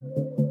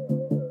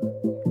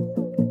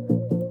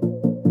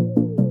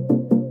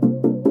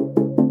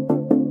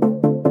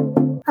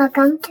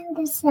Welcome to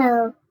the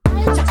show.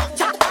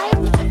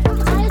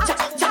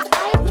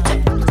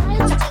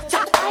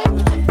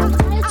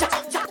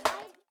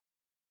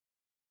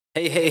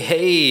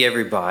 Hey,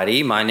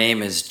 everybody. My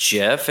name is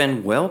Jeff,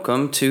 and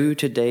welcome to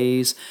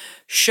today's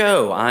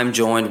show. I'm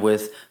joined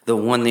with the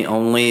one, the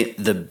only,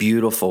 the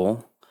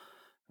beautiful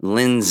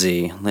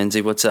Lindsay.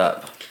 Lindsay, what's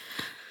up?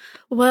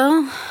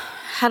 Well,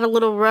 had a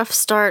little rough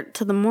start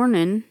to the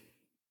morning.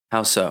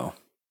 How so?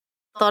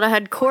 Thought I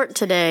had court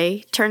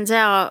today. Turns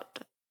out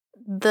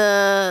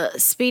the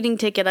speeding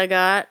ticket I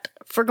got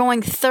for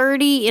going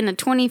 30 in a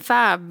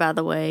 25, by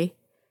the way.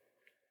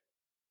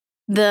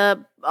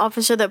 The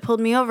officer that pulled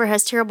me over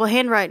has terrible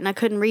handwriting. I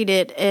couldn't read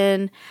it,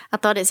 and I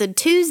thought it said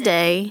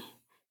Tuesday.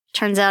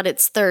 Turns out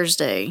it's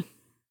Thursday.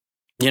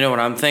 You know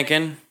what I'm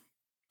thinking?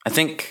 I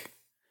think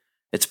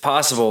it's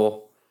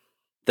possible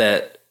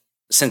that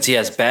since he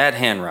has bad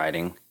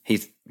handwriting,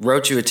 he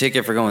wrote you a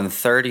ticket for going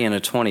 30 and a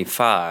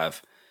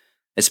 25.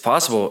 It's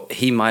possible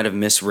he might have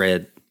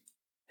misread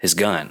his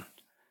gun.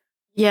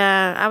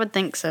 Yeah, I would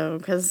think so,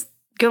 because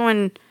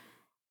going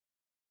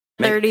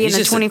 30 and a 25... He's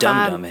just a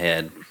dumb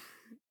head.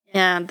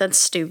 Yeah, that's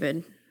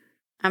stupid.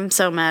 I'm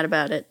so mad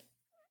about it.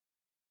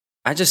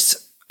 I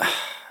just, I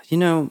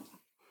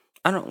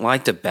don't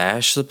like to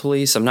bash the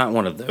police. I'm not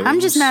one of those. I'm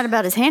just mad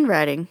about his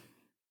handwriting.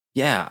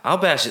 Yeah, I'll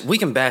bash it. We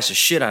can bash the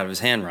shit out of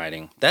his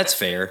handwriting. That's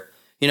fair.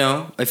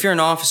 If you're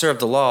an officer of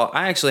the law,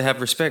 I actually have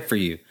respect for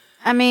you.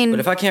 I mean... But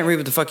if I can't read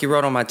what the fuck you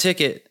wrote on my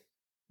ticket,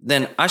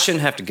 then I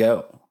shouldn't have to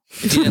go.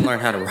 If you didn't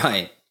learn how to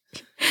write.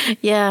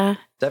 Yeah. Is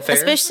that fair?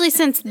 Especially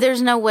since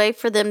there's no way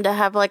for them to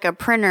have like a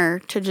printer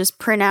to just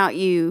print out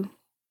you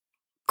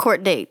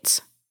court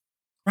dates.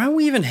 Why are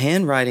we even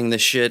handwriting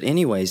this shit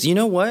anyways? You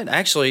know what?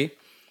 Actually,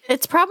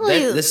 it's probably...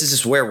 this is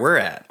just where we're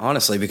at,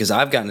 honestly, because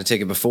I've gotten a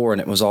ticket before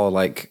and it was all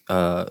like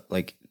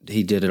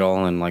he did it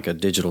all in like a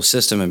digital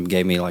system and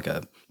gave me like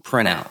a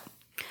printout.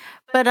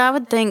 But I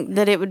would think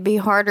that it would be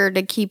harder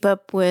to keep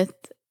up with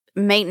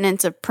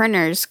maintenance of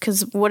printers,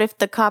 because what if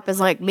the cop is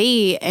like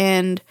me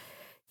and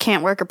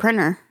can't work a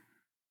printer?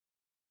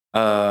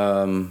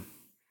 Well,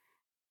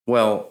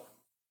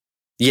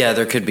 yeah,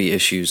 there could be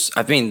issues.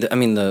 I mean,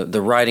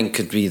 the writing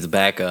could be the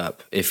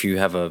backup if you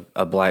have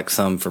a black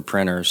thumb for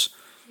printers.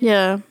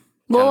 Yeah.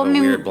 Well, kind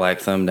of a weird black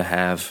thumb to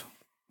have,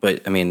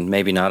 but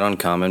maybe not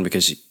uncommon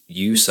because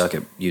you suck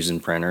at using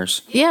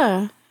printers.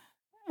 Yeah.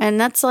 And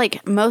that's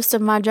like most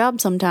of my job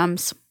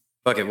sometimes.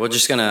 Okay, we're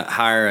just going to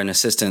hire an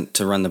assistant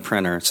to run the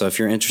printer. So if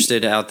you're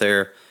interested out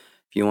there,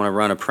 if you want to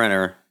run a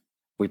printer,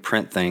 we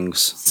print things.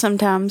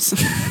 Sometimes.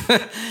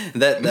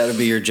 That'll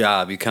be your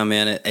job. You come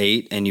in at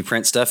 8 and you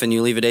print stuff and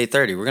you leave at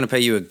 8:30. We're going to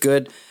pay you a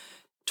good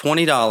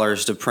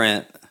 $20 to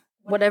print.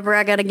 Whatever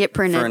I got to get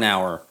printed. For an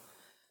hour.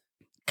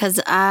 Because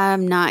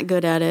I'm not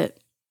good at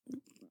it.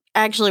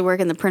 Actually,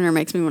 working the printer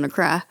makes me want to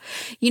cry.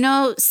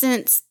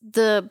 Since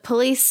the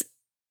police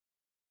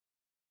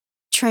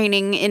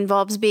training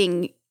involves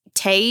being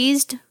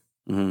tased,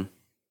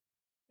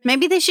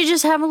 maybe they should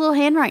just have a little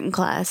handwriting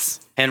class.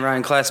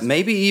 Handwriting class.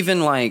 Maybe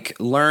even like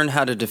learn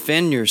how to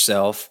defend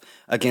yourself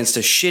against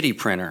a shitty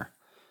printer.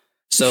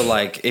 So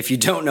like if you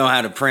don't know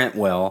how to print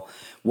well,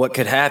 what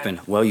could happen?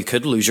 Well, you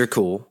could lose your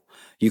cool.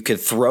 You could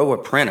throw a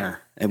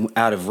printer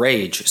out of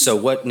rage. So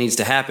what needs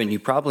to happen? You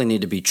probably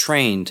need to be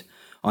trained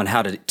on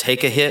how to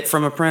take a hit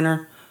from a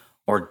printer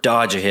or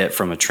dodge a hit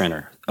from a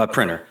printer.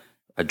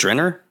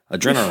 Adrenaline.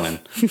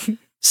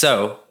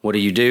 So what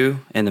do?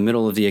 In the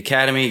middle of the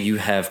academy, you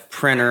have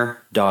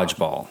printer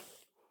dodgeball.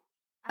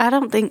 I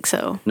don't think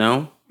so.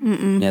 No?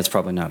 Mm-mm. Yeah, it's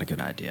probably not a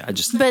good idea.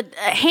 But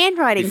a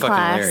handwriting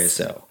class. Hilarious,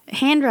 though.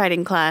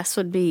 Handwriting class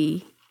would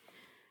be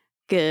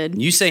good.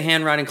 You say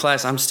handwriting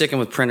class, I'm sticking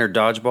with printer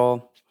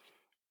dodgeball.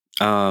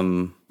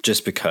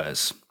 Just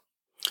because.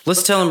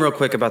 Let's tell them real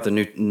quick about the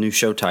new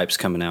show types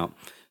coming out.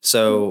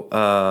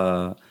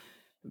 So,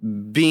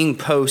 being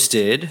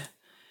posted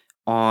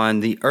on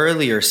the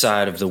earlier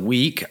side of the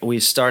week, we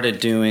started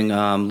doing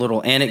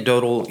little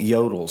anecdotal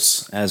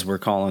yodels, as we're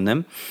calling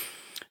them.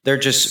 They're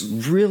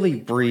just really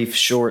brief,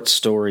 short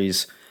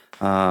stories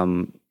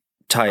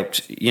typed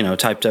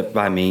up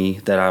by me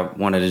that I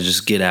wanted to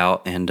just get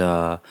out. And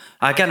I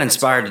got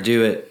inspired to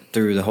do it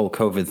through the whole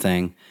COVID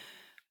thing.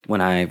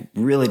 When I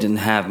really didn't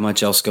have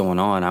much else going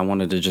on, I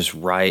wanted to just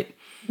write.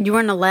 You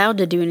weren't allowed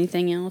to do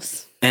anything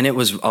else. And it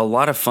was a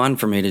lot of fun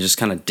for me to just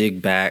kind of dig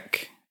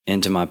back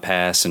into my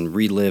past and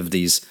relive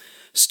these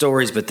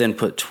stories, but then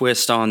put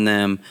twist on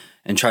them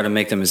and try to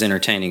make them as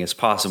entertaining as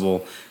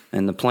possible.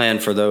 And the plan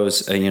for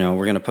those, we're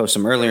going to post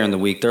them earlier in the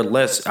week.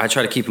 I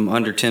try to keep them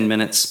under 10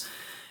 minutes.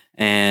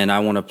 And I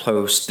want to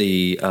post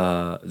the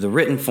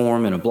written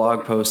form in a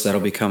blog post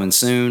that'll be coming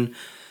soon.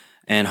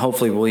 And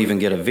hopefully we'll even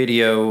get a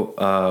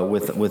video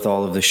with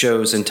all of the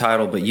shows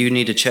entitled. But you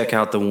need to check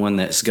out the one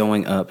that's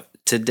going up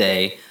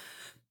today.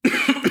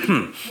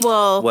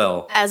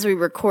 Well, as we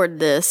record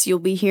this, you'll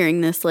be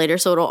hearing this later,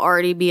 so it'll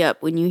already be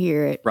up when you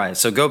hear it. Right.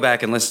 So go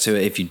back and listen to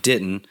it if you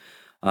didn't.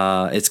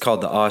 It's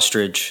called The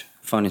Ostrich.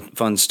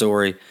 Fun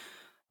story.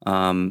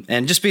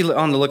 And just be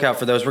on the lookout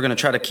for those. We're going to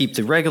try to keep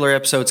the regular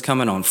episodes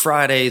coming on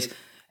Fridays.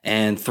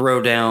 and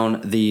throw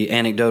down the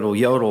anecdotal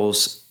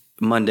yodels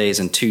Mondays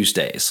and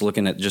Tuesdays,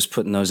 looking at just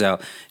putting those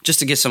out just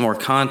to get some more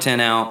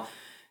content out.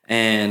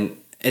 And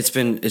it's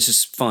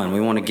just fun. We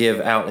want to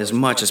give out as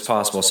much as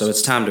possible. So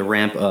it's time to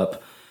ramp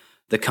up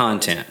the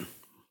content.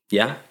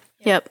 Yeah?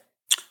 Yep.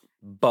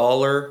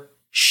 Baller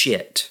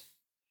shit.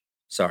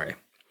 Sorry.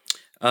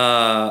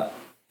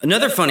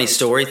 Another funny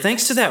story.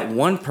 Thanks to that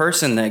one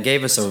person that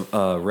gave us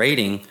a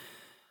rating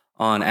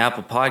on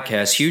Apple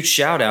Podcasts, huge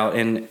shout out.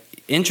 And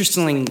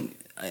interestingly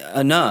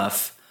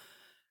enough,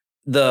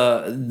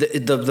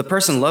 the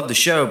person loved the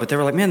show, but they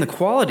were like, man, the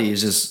quality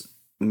is just,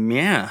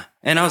 yeah.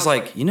 And I was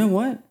like, you know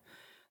what?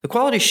 The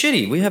quality's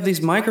shitty. We have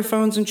these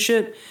microphones and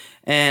shit,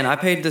 and I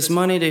paid this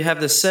money to have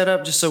this set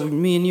up just so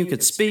me and you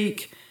could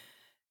speak.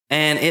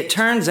 And it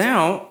turns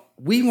out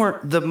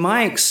the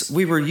mics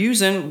we were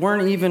using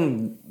weren't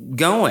even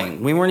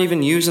going. We weren't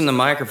even using the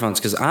microphones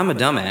because I'm a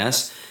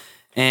dumbass,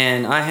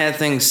 and I had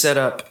things set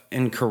up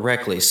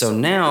incorrectly. So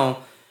now,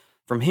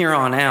 from here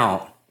on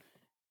out,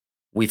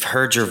 we've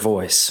heard your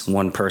voice,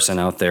 one person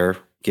out there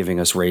giving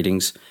us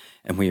ratings,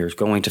 and we are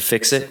going to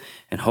fix it.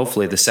 And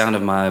hopefully the sound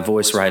of my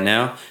voice right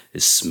now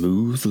is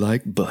smooth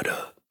like butter.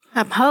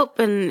 I'm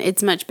hoping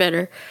it's much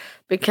better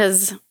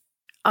because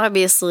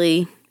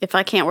obviously if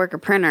I can't work a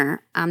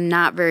printer, I'm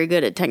not very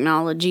good at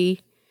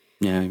technology.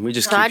 Yeah, we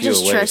just keep you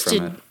away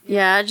from it.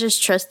 Yeah, I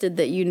just trusted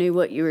that you knew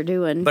what you were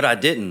doing. But I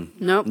didn't.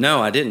 Nope.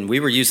 No, I didn't. We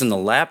were using the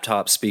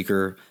laptop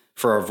speaker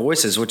for our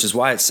voices, which is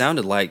why it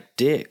sounded like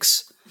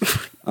dicks.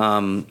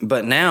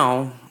 But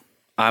now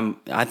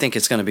I think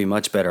it's going to be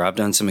much better. I've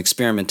done some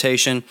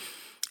experimentation.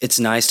 It's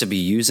nice to be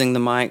using the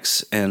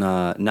mics and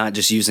not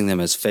just using them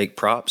as fake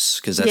props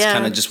because that's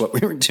kind of just what we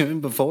were doing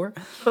before.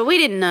 But we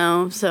didn't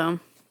know, so.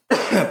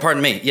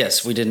 Pardon me.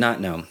 Yes, we did not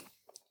know.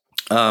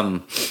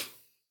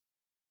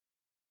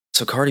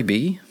 So Cardi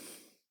B?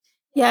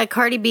 Yeah,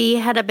 Cardi B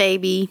had a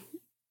baby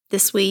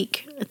this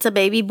week. It's a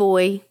baby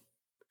boy.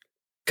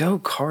 Go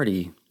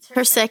Cardi.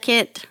 Her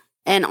second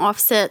and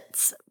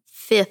Offset's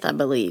fifth, I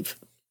believe.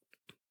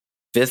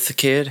 Fifth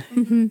kid?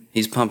 Mm-hmm.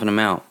 He's pumping them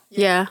out.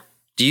 Yeah.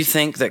 Do you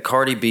think that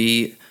Cardi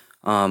B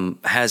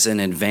has an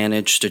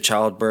advantage to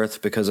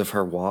childbirth because of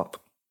her WAP?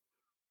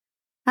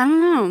 I don't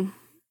know.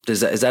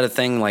 Is that a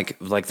thing? Like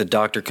the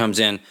doctor comes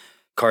in,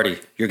 Cardi,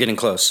 you're getting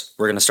close.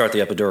 We're going to start the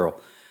epidural.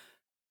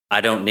 I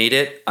don't need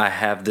it. I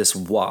have this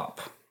WAP.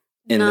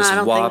 And no, this I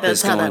don't WAP think that's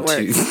is how going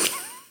that works.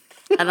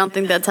 I don't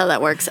think that's how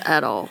that works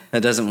at all.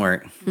 That doesn't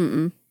work.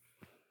 Mm-mm.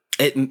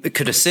 It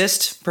could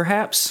assist,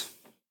 perhaps.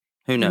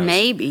 Who knows?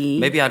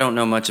 Maybe I don't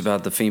know much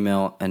about the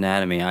female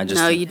anatomy.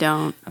 No, you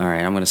don't. All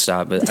right, I'm going to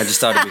stop. But I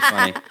just thought it'd be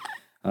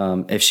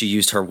funny if she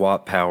used her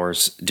WAP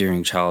powers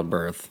during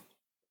childbirth.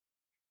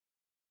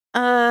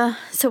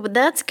 So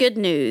that's good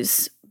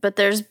news. But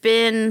there's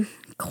been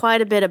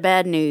quite a bit of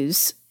bad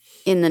news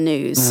in the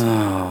news.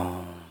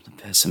 Oh, the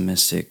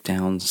pessimistic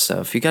down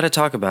stuff. You got to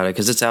talk about it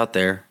because it's out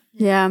there.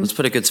 Yeah. Let's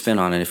put a good spin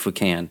on it if we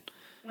can.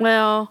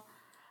 Well,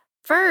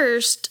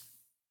 first,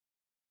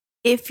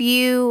 if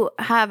you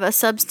have a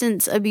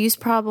substance abuse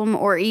problem,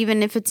 or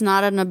even if it's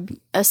not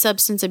a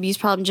substance abuse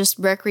problem, just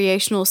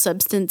recreational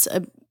substance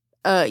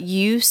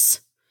use,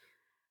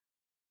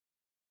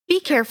 be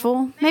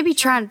careful. Maybe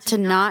try to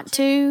not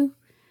to,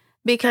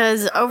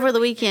 because over the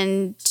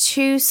weekend,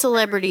 2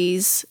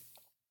 celebrities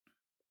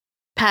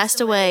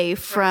passed away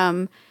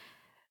from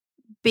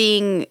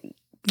being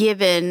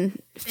given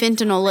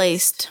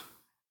fentanyl-laced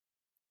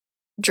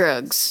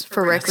drugs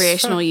for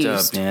recreational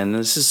use. Up, man,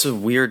 this is a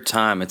weird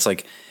time. It's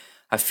like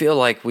I feel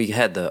like we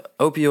had the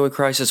opioid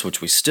crisis,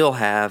 which we still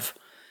have,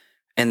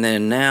 and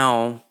then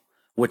now,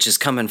 which is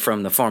coming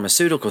from the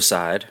pharmaceutical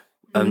side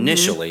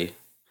initially,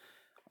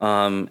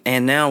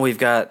 and now we've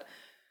got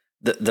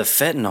the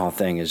fentanyl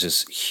thing is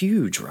just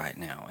huge right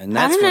now, and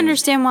that's I don't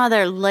understand why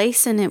they're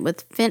lacing it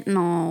with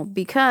fentanyl,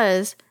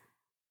 because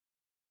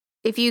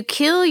if you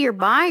kill your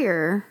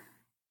buyer,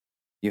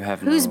 you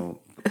have who's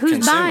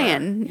consumer.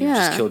 buying? You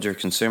just killed your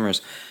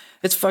consumers.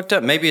 It's fucked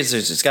up. Maybe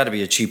it's got to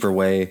be a cheaper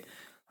way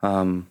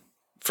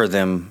for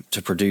them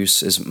to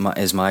produce,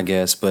 is my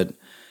guess. But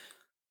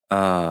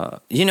and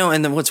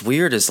then what's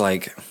weird is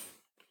like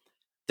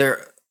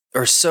there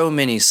are so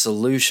many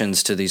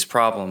solutions to these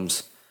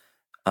problems,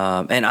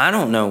 and I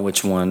don't know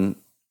which one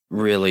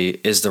really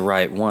is the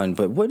right one.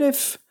 But what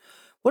if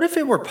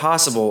it were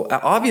possible?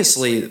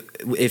 Obviously,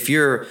 if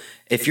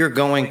you're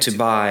going to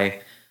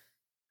buy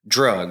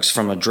drugs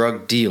from a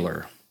drug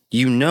dealer,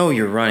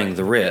 you're running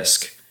the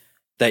risk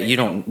that you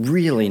don't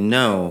really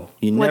know.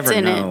 You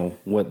never know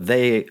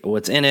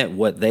what's in it,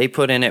 what they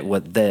put in it,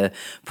 what the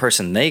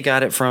person they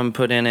got it from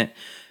put in it.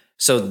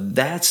 So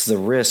that's the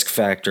risk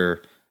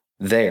factor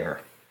there.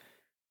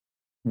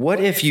 What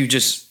if you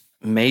just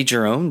made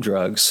your own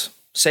drugs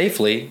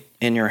safely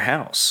in your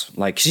house?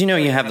 Like, 'cause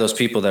you have those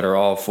people that are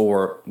all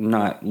for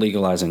not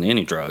legalizing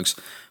any drugs.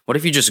 What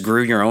if you just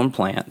grew your own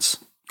plants?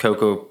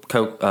 Coke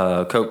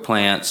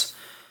plants,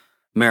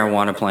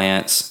 marijuana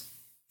plants,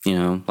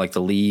 like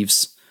the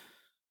leaves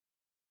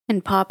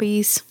and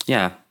poppies.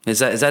 Yeah, is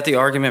that the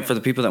argument for the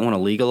people that want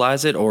to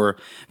legalize it, or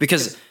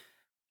because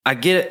I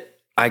get it.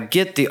 I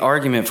get the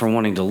argument for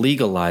wanting to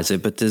legalize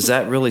it, but does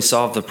that really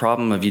solve the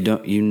problem of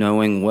you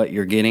knowing what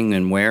you're getting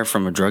and where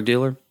from a drug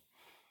dealer?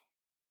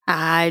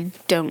 I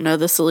don't know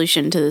the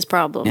solution to this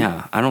problem.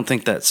 Yeah, I don't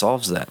think that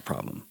solves that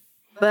problem.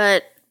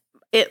 But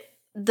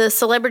the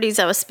celebrities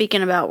I was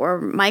speaking about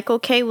were Michael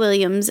K.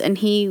 Williams, and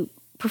he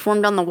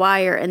performed on The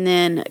Wire, and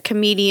then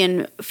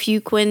comedian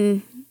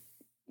Fuquin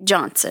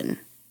Johnson.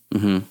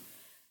 Mm-hmm.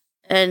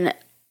 And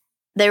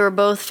they were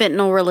both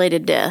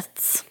fentanyl-related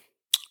deaths.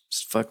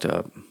 It's fucked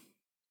up.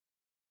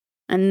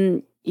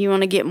 And you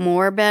want to get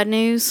more bad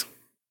news?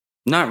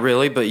 Not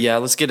really, but yeah,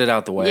 let's get it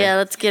out the way. Yeah,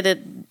 let's get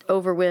it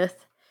over with.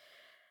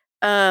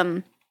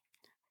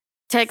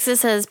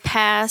 Texas has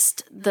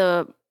passed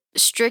the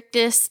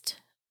strictest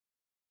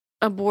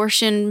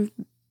abortion,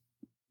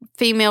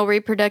 female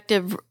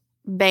reproductive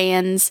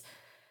bans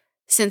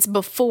since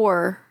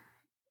before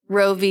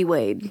Roe v.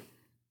 Wade.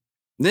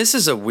 This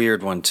is a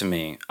weird one to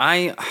me.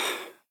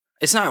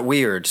 It's not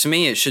weird. To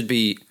me, it should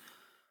be...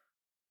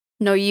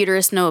 No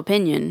uterus, no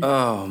opinion.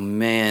 Oh,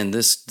 man,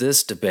 this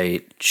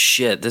debate,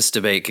 this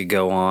debate could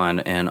go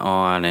on and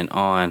on and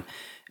on.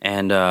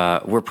 And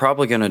we're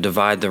probably going to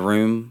divide the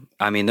room.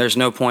 I mean, there's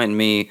no point in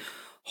me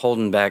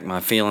holding back my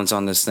feelings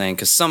on this thing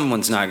because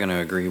someone's not going to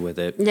agree with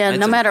it. Yeah, It's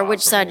no matter impossible.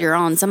 which side you're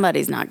on,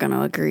 somebody's not going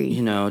to agree.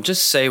 You know,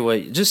 just say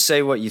what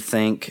you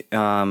think,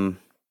 and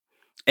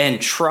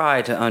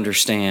try to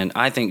understand.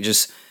 I think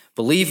just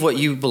believe what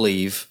you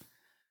believe,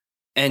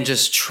 and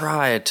just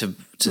try to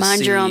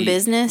Mind your own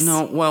business?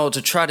 No, well, to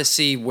try to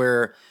see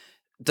where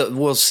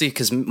we'll see.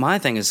 Because my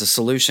thing is the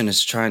solution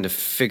is trying to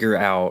figure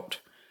out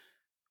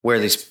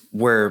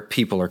where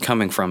people are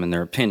coming from in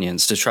their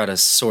opinions to try to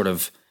sort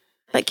of.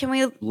 But can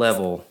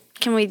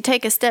we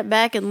take a step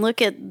back and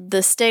look at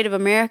the state of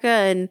America?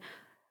 And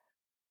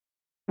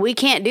we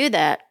can't do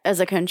that as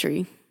a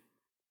country.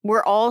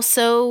 We're all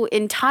so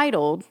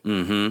entitled.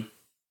 Mm-hmm.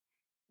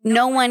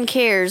 No one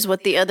cares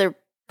what the other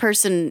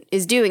person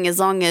is doing as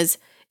long as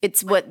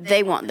it's what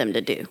they want them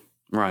to do.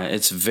 Right.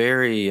 It's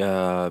very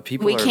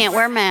people. We can't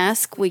wear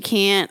masks. We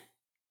can't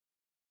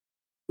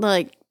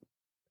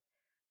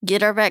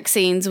get our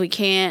vaccines. We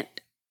can't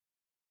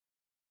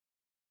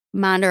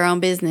mind our own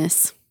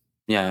business.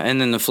 Yeah, and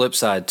then the flip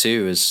side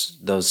too is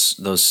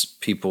those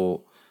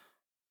people.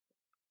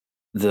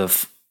 The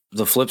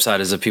flip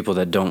side is the people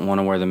that don't want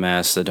to wear the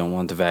mask, that don't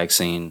want the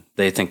vaccine.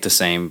 They think the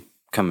same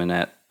coming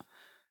at,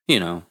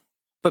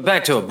 But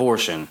back to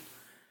abortion.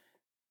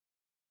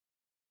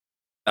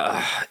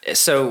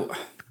 So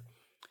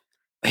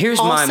here's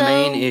my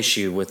main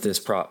issue with this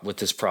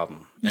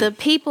problem. The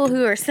people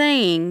who are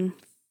saying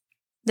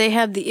they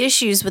have the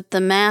issues with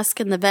the mask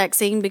and the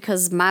vaccine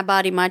because my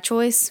body, my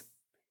choice,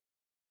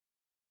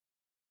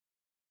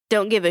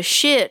 don't give a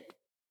shit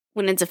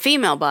when it's a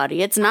female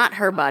body. It's not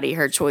her body,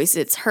 her choice.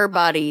 It's her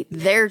body,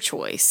 their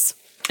choice.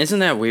 Isn't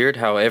that weird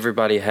how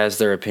everybody has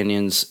their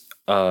opinions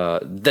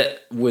that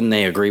when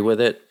they agree with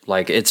it?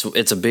 Like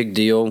it's a big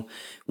deal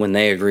when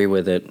they agree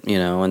with it,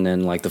 and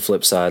then like the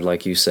flip side,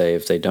 like you say,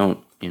 if they don't,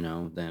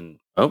 then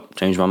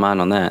change my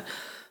mind on that.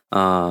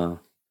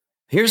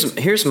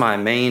 Here's my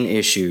main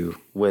issue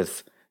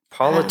with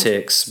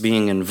politics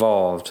being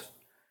involved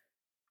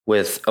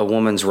with a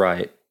woman's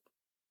right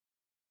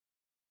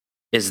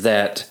is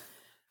that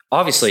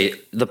obviously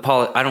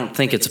I don't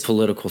think it's a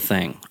political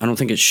thing. I don't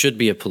think it should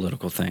be a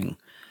political thing.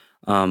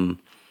 And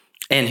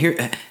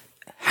here,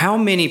 how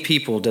many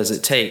people does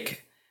it take?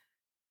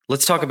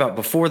 Let's talk about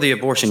before the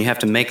abortion, you have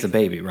to make the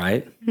baby,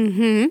 right?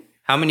 Mm-hmm.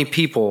 How many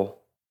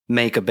people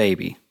make a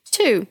baby?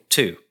 Two.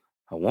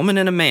 A woman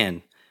and a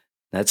man.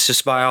 That's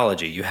just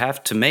biology. You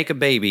have to make a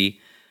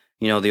baby,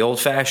 the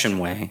old-fashioned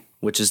way,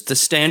 which is the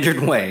standard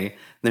way.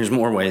 There's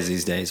more ways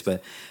these days,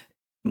 but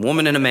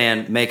woman and a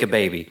man make a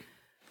baby.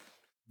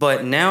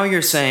 But now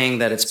you're saying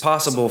that it's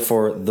possible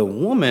for the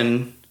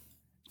woman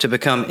to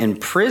become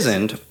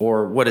imprisoned,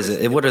 or what is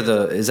it?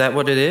 Is that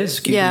what it is?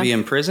 You can be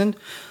imprisoned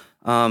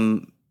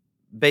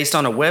based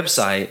on a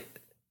website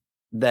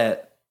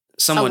that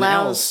someone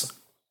else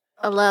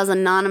allows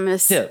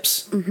anonymous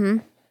tips. Mm-hmm.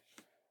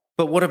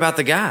 But what about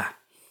the guy?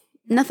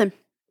 Nothing.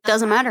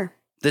 Doesn't matter.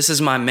 This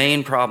is my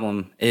main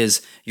problem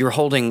is you're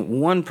holding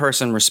one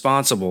person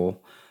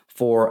responsible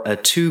for a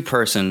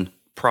two-person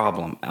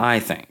problem, I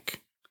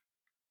think.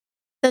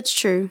 That's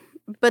true.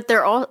 But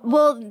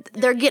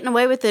they're getting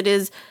away with it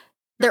is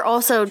they're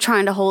also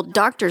trying to hold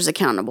doctors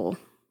accountable.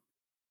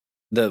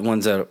 The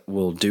ones that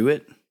will do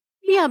it?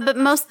 Yeah, but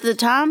most of the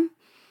time,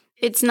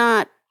 it's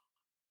not.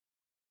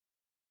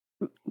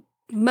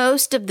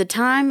 Most of the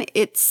time,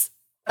 it's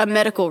a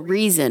medical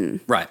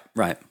reason. Right.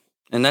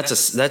 And that's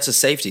a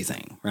safety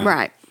thing, right?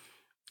 Right.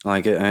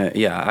 Like,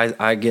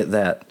 I get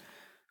that.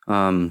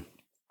 And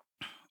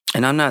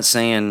I'm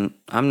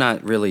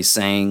not really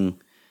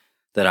saying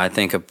that I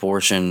think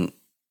abortion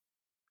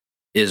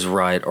is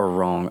right or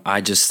wrong.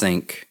 I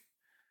think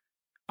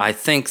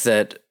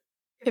that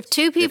if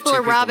two people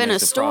are robbing a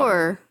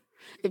store,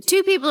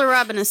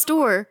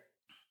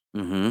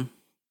 mm-hmm.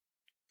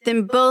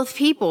 then both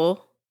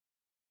people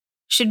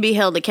should be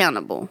held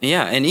accountable.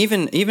 Yeah, and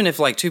even if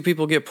like two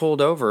people get pulled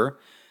over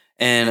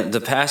and the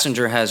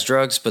passenger has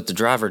drugs but the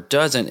driver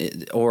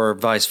doesn't, or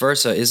vice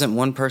versa, isn't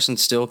one person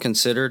still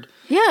considered?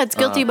 Yeah, it's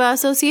guilty by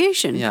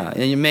association. Yeah,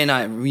 and you may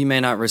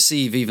not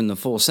receive even the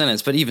full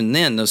sentence, but even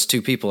then, those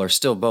two people are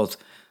still both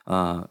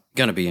going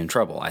to be in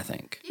trouble, I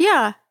think.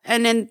 Yeah,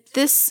 and in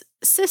this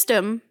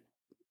system,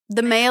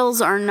 the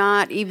males are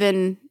not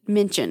even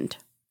mentioned.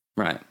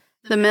 Right.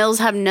 The males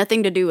have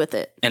nothing to do with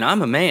it. And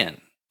I'm a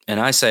man, and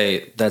I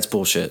say that's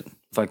bullshit.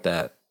 Fuck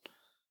that.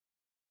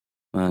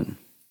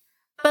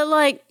 But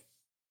like,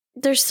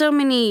 there's so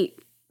many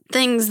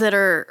things that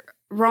are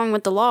wrong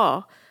with the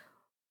law.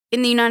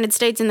 In the United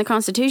States, in the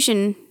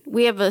Constitution,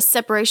 we have a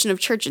separation of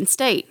church and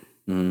state.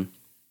 Mm-hmm.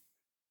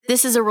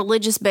 This is a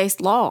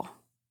religious-based law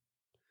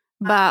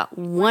by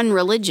one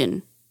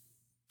religion.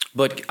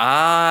 But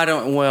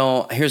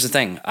here's the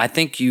thing. I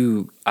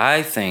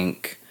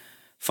think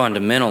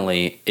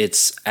fundamentally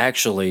it's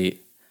actually,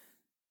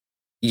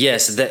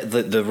 yes,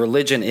 the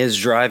religion is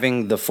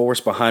driving the force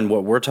behind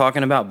what we're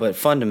talking about, but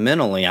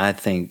fundamentally I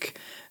think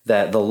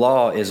that the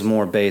law is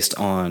more based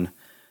on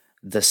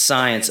the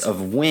science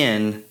of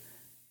when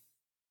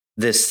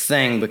this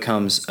thing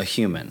becomes a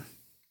human,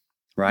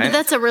 right? But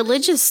that's a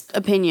religious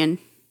opinion.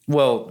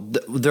 Well,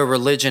 the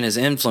religion is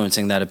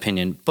influencing that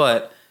opinion,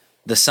 but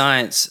the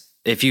science,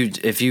 but you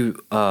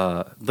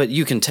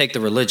can take the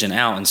religion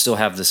out and still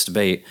have this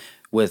debate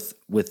with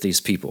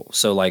these people.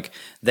 So like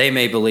they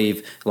may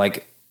believe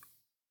like,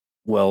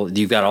 well,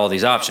 you've got all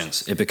these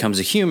options. It becomes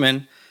a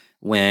human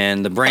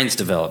when the brain's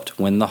developed,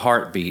 when the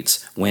heart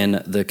beats, when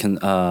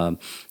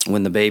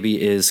the baby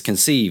is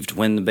conceived,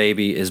 when the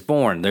baby is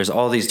born. There's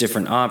all these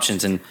different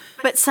options.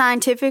 But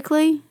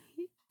scientifically,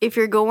 if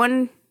you're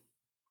going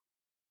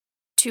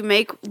to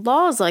make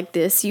laws like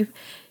this, you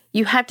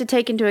have to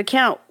take into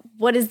account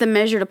what is the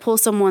measure to pull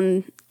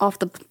someone off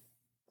the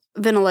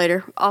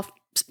ventilator.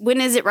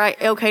 When is it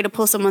okay to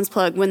pull someone's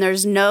plug? When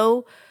there's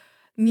no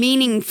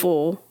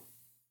meaningful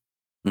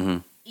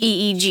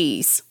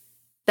EEGs.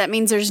 That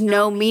means there's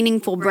no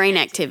meaningful brain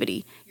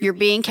activity. You're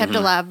being kept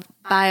alive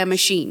by a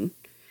machine.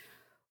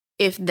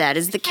 If that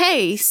is the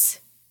case,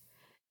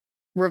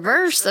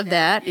 reverse of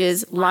that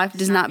is life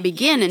does not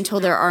begin until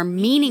there are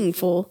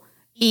meaningful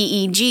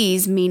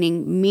EEGs,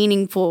 meaning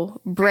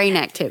meaningful brain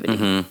activity.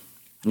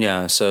 Mm-hmm.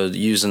 Yeah, so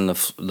using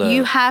the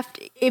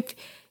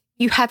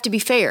you have to be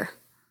fair.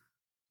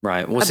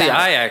 Right. Well, see,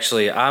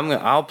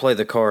 I'll play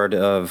the card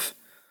of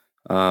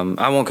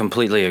I won't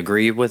completely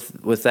agree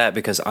with that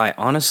because I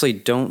honestly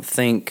don't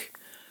think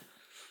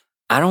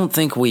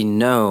we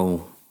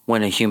know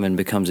when a human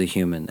becomes a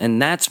human. And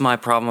that's my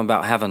problem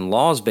about having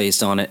laws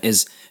based on it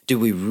is, do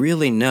we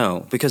really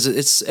know?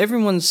 Because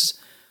everyone's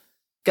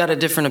got a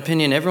different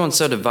opinion. Everyone's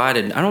so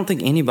divided. I don't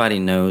think anybody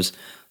knows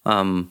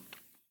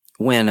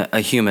when a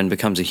human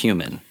becomes a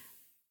human.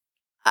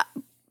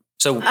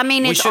 So it's shouldn't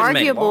make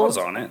arguable. laws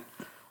on it.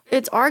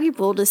 It's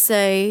arguable to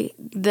say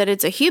that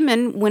it's a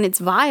human when it's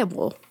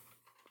viable.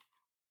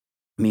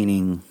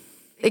 Meaning?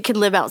 It could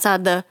live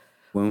outside the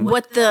womb?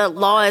 What the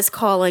law is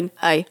calling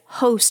a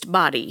host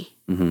body.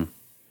 Mm-hmm.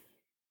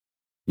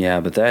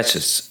 Yeah, but that's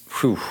just,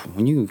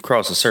 when you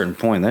cross a certain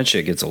point, that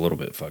shit gets a little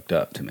bit fucked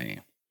up to me.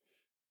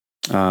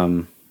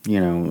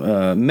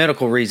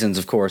 Medical reasons,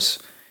 of course,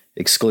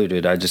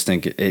 excluded. I just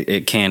think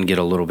it can get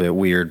a little bit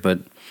weird.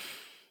 But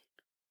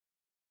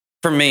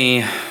for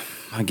me,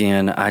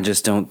 again, I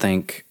just don't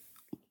think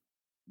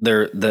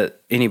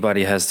that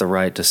anybody has the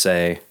right to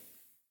say,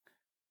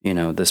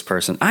 this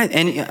person.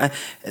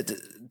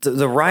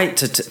 The right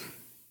to.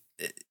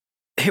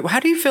 How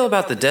do you feel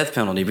about the death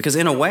penalty? Because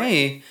in a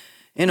way,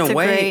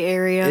 gray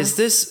area. Is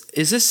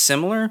this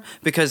similar?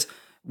 Because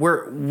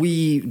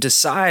we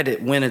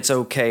decide when it's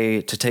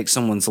okay to take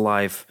someone's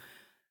life.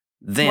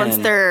 Then once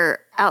they're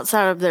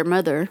outside of their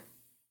mother.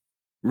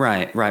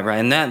 Right,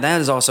 and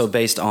that is also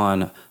based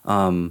on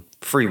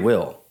free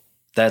will.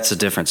 That's the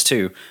difference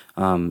too.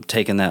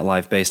 Taking that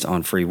life based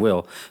on free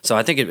will. So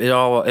I think it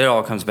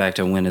all comes back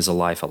to when is a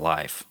life a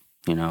life,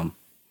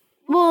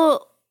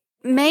 Well,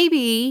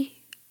 maybe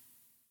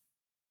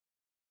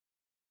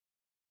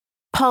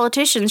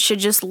politicians should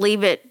just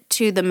leave it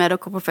to the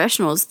medical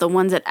professionals, the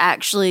ones that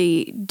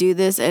actually do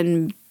this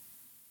and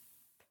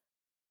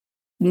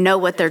know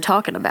what they're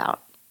talking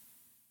about.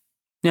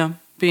 Yeah,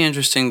 be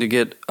interesting to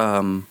get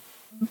to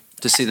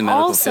see the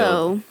medical field.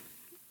 Also,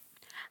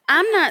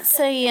 I'm not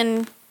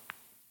saying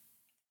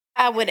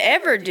I would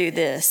ever do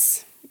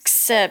this,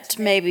 except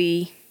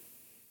maybe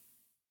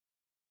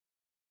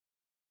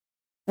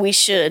we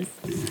should.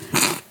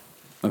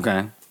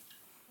 Okay.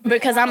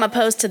 Because I'm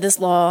opposed to this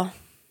law.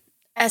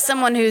 As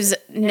someone who's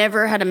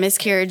never had a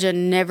miscarriage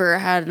and never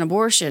had an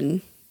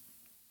abortion,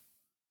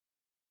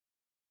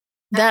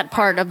 that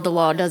part of the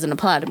law doesn't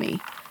apply to me.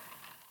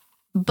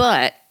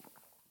 But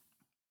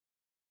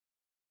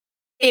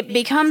it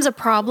becomes a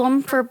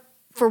problem for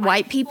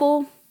white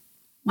people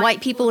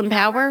in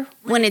power,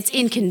 when it's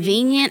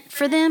inconvenient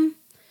for them.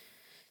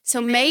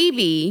 So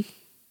maybe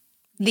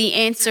the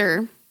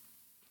answer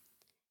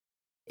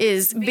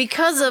is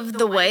because of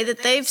the way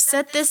that they've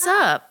set this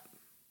up.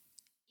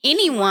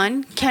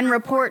 Anyone can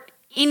report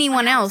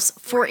anyone else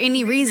for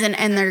any reason,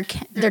 and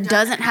there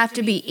doesn't have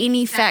to be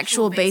any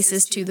factual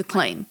basis to the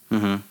claim.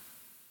 Mm-hmm.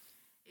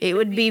 It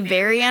would be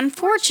very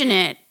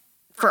unfortunate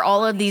for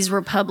all of these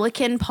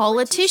Republican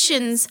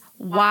politicians'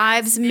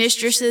 wives,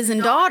 mistresses,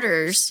 and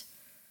daughters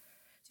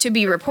to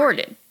be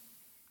reported.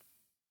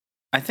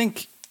 I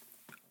think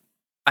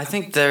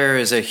there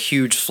is a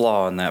huge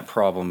flaw in that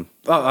problem.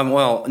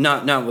 Well,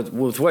 not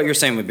with what you're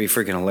saying would be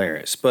freaking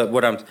hilarious, but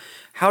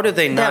how did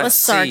they not see? That was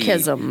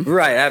sarcasm.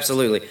 Right,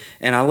 absolutely.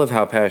 And I love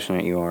how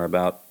passionate you are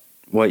about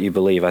what you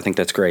believe. I think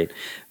that's great.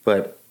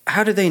 But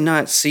how do they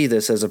not see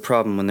this as a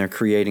problem when they're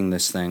creating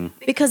this thing?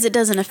 Because it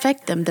doesn't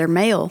affect them. They're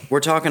male. We're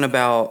talking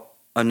about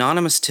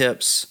anonymous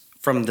tips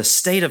from the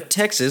state of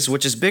Texas,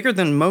 which is bigger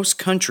than most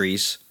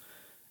countries,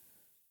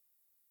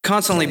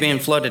 constantly being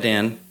flooded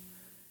in.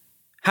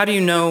 How do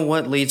you know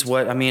what leads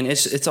what? I mean,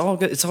 it's all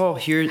good. It's all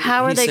here.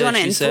 How are they going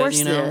to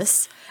enforce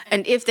this?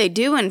 And if they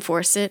do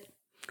enforce it,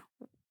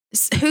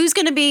 who's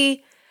going to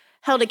be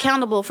held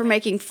accountable for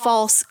making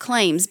false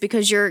claims?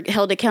 Because you're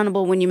held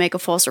accountable when you make a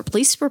false or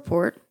police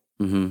report.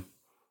 Mm-hmm.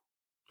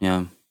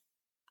 Yeah.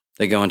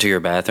 They go into your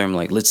bathroom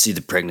like, let's see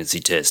the pregnancy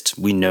test.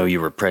 We know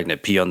you were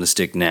pregnant. Pee on the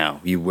stick now.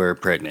 You were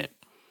pregnant.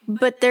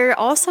 But they're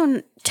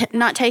also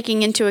not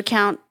taking into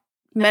account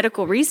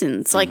medical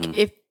reasons. Like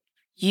if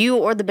you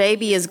or the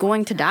baby is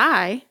going to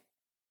die,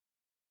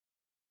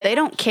 they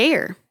don't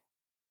care.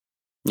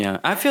 Yeah,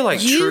 I feel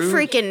like you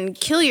freaking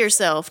kill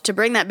yourself to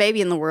bring that baby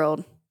in the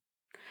world.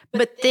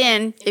 But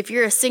then if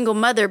you're a single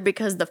mother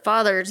because the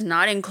father's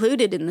not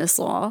included in this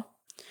law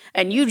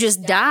and you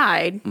just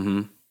died,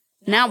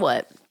 now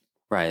what?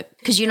 Right.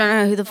 Because you don't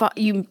know who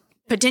you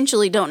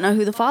potentially don't know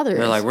who the father is.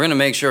 They're like, we're going to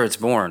make sure it's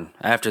born.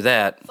 After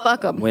that,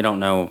 fuck them. We don't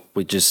know.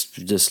 We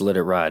just let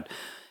it ride.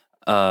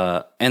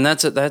 And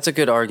that's a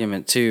good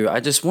argument too.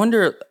 I just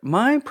wonder,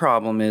 my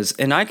problem is,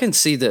 and I can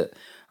see that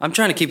I'm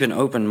trying to keep an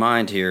open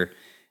mind here,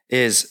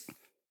 is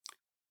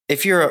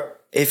if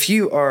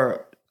you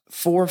are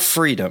for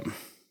freedom,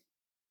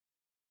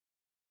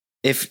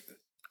 if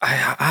I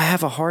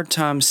have a hard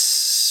time,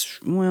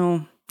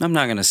 well, I'm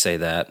not going to say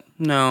that.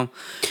 No,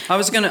 I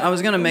was gonna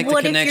make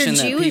the connection that people. What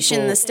if you're Jewish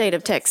in the state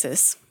of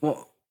Texas?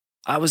 Well,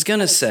 I was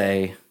gonna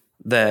say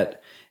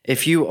that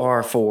if you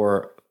are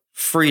for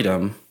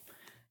freedom,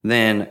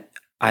 then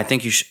I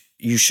think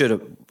you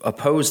should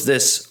oppose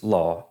this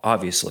law,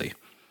 obviously,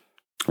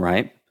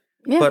 right?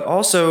 Yeah. But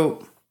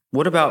also,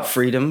 what about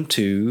freedom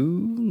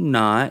to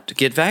not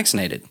get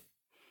vaccinated?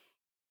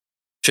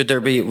 Should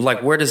there be,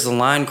 like, where does the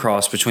line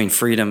cross between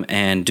freedom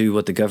and do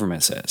what the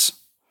government says?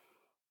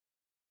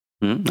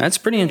 That's a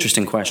pretty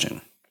interesting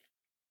question.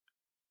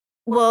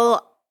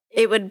 Well,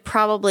 it would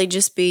probably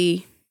just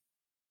be,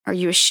 are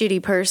you a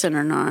shitty person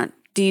or not?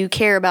 Do you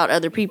care about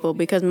other people?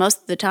 Because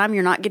most of the time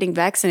you're not getting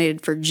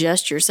vaccinated for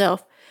just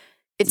yourself.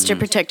 It's to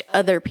protect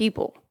other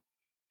people.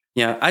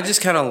 Yeah, I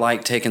just kind of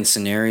like taking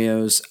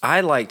scenarios.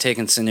 I like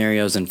taking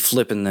scenarios and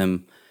flipping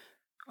them.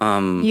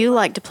 You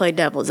like to play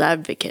devil's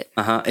advocate.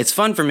 It's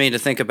fun for me to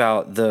think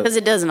about because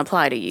it doesn't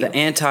apply to you. The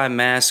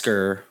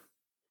anti-masker.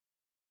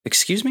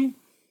 Excuse me?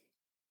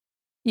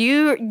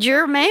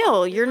 You're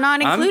male. You're not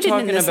included in this law.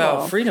 I'm talking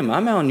about freedom.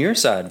 I'm on your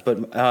side,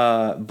 but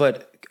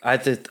I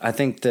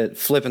think that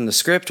flipping the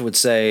script would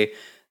say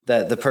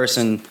that the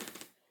person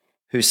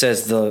who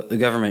says the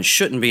government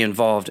shouldn't be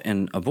involved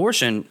in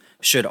abortion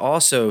should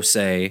also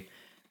say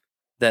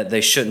that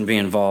they shouldn't be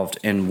involved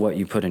in what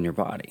you put in your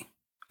body.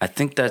 I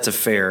think that's a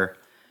fair.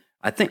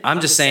 I'm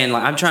just saying,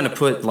 like, I'm trying to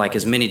put like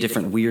as many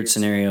different weird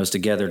scenarios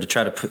together to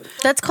try to put.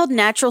 That's called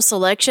natural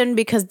selection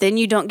because then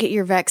you don't get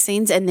your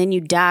vaccines and then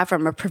you die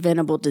from a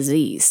preventable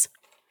disease.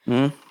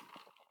 Well,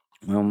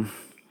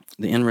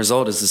 the end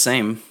result is the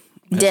same.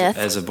 Death.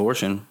 As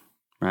abortion,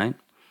 right?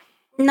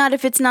 Not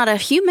if it's not a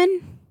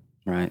human.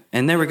 Right.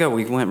 And there we go.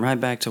 We went right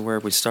back to where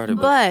we started.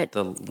 But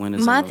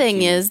with my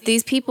thing is,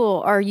 these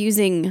people are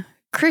using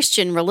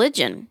Christian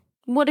religion.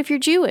 What if you're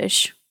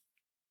Jewish?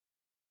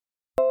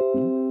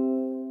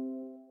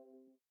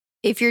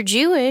 If you're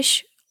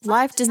Jewish,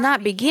 life does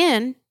not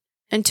begin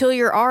until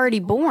you're already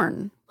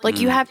born. Like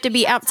you have to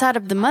be outside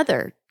of the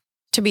mother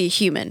to be a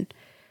human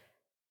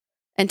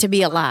and to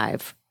be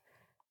alive.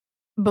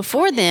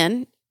 Before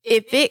then,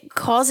 if it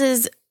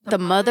causes the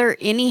mother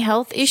any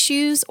health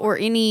issues or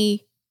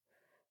any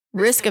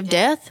risk of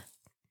death,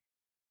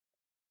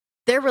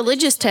 their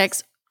religious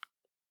texts,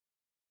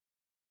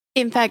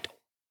 in fact,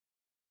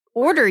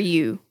 order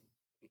you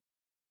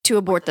to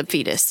abort the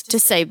fetus to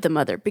save the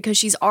mother because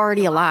she's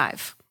already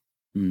alive.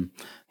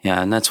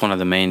 Yeah, and that's one of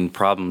the main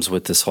problems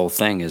with this whole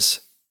thing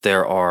is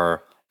there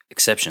are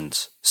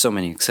exceptions, so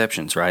many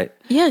exceptions, right?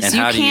 Yes, and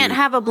you can't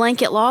have a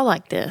blanket law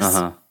like this.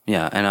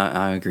 Yeah, and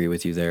I agree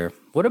with you there.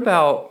 What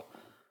about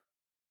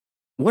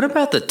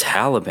the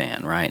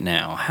Taliban right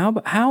now?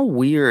 How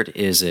weird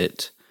is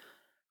it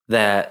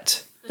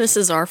that this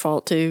is our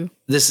fault too?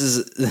 This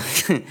is,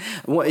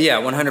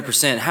 yeah,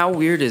 100%. How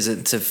weird is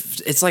it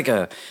it's like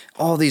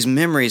all these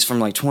memories from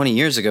like 20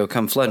 years ago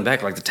come flooding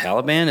back like the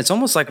Taliban. It's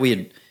almost like we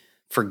had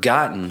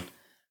forgotten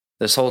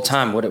this whole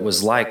time what it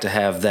was like to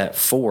have that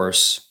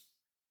force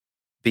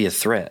be a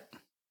threat.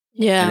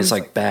 Yeah. And it's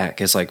like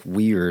back. It's like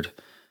weird.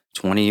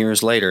 20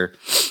 years later.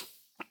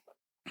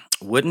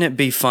 Wouldn't it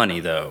be funny,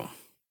 though,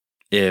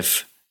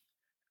 if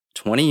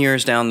 20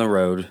 years down the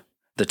road,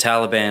 the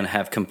Taliban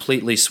have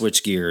completely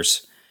switched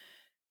gears?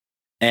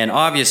 And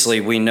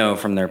obviously, we know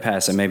from their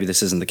past that maybe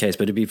this isn't the case,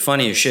 but it'd be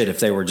funny as shit if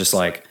they were just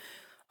like,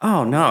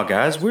 oh, no,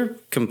 guys, we're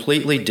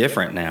completely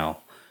different now.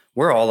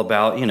 We're all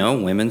about,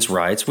 women's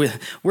rights.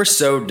 We're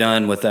so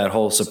done with that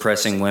whole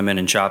suppressing women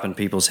and chopping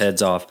people's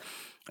heads off.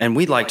 And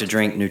we'd like to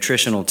drink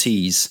nutritional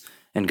teas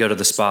and go to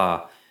the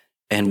spa.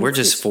 And we're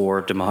just for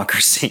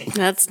democracy.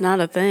 That's not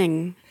a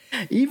thing.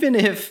 Even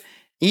if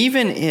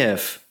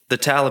the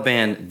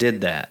Taliban did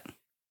that,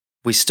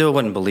 we still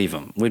wouldn't believe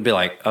them. We'd be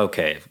like,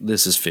 okay,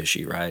 this is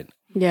fishy, right?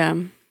 Yeah.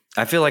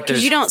 I feel like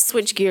because you don't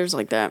switch gears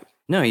like that.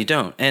 No, you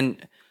don't.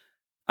 And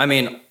I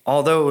mean,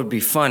 although it would be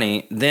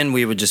funny, then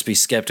we would just be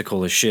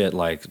skeptical as shit.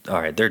 Like,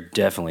 all right, they're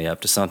definitely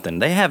up to something.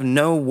 They have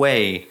no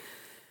way.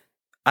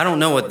 I don't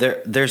know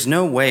there's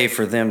no way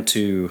for them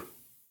to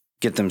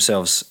get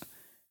themselves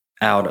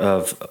out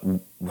of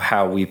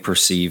how we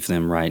perceive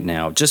them right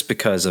now, just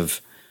because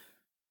of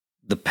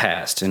the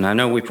past. And I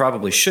know we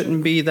probably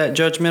shouldn't be that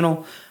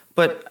judgmental,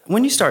 but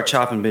when you start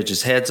chopping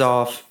bitches' heads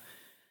off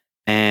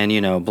and,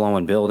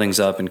 blowing buildings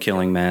up and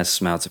killing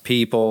mass amounts of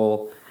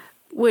people.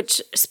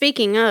 Which,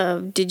 speaking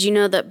of, did you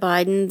know that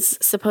Biden's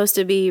supposed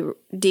to be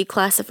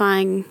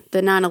declassifying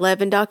the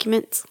 9/11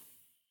 documents?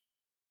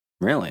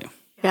 Really?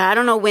 Yeah, I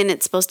don't know when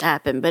it's supposed to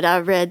happen, but I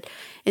read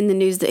in the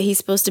news that he's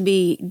supposed to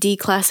be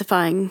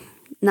declassifying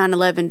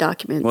 9/11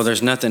 documents. Well,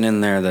 there's nothing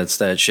in there that's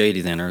that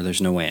shady then, or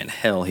there's no way in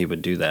hell he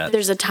would do that.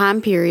 There's a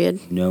time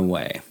period. No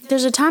way.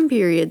 There's a time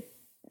period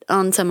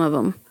on some of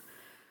them.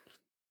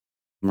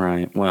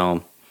 Right.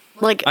 Well,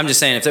 like I'm just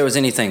saying, if there was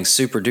anything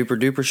super duper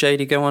duper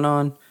shady going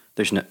on,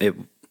 there's no it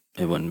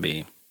wouldn't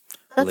be.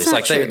 That's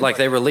not true.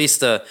 They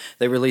released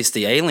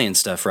the alien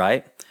stuff,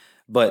 right?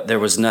 But there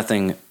was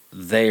nothing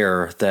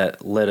there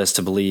that led us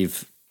to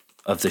believe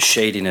of the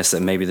shadiness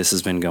that maybe this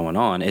has been going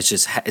on. It's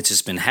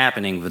just been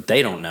happening, but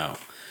they don't know.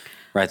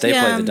 Right, they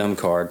play the dumb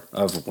card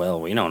of,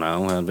 well, we don't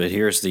know, but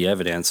here's the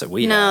evidence that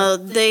we have. No,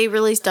 they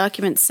released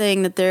documents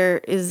saying that there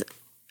is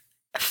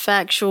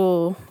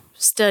factual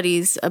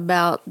studies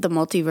about the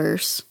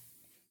multiverse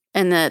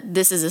and that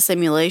this is a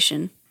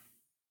simulation.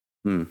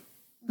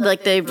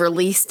 Like, they've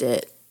released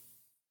it.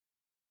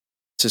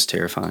 It's just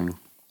terrifying.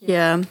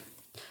 Yeah.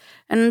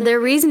 And their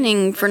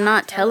reasoning for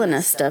not telling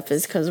us stuff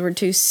is because we're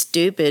too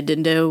stupid to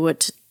know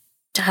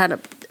how to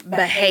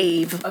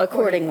behave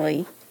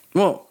accordingly.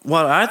 Well,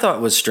 what I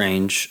thought was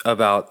strange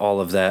about all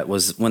of that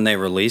was when they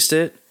released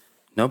it,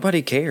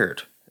 nobody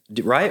cared,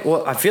 right?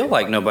 Well, I feel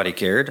like nobody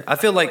cared. I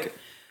feel like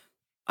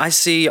I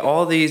see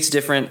all these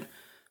different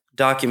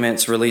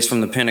documents released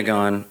from the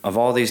Pentagon of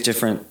all these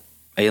different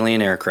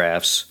alien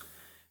aircrafts,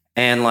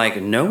 and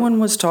like no one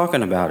was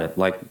talking about it.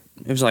 Like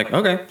it was like,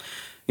 okay,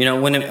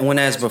 when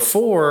as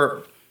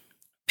before,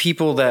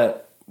 people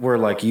that were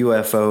like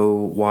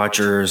UFO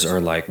watchers or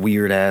like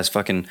weird ass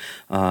fucking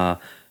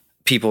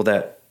people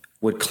that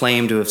would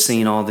claim to have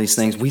seen all these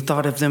things, we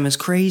thought of them as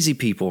crazy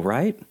people,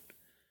 right?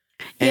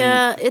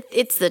 And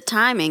it's the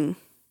timing.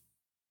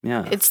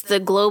 Yeah. It's the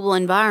global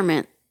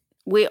environment.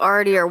 We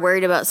already are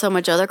worried about so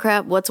much other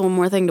crap. What's one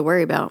more thing to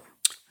worry about?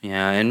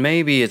 Yeah, and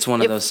maybe it's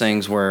one of those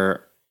things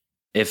where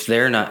if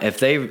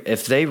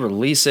they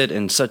release it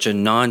in such a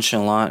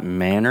nonchalant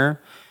manner,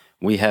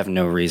 we have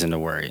no reason to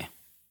worry.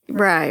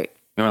 Right.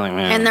 We're like,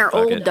 man, and they're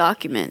old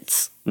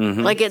documents.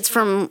 Mm-hmm. Like it's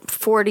from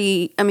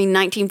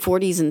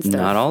 1940s and stuff.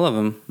 Not all of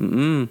them.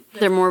 Mm-mm.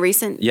 They're more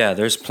recent. Yeah,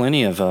 there's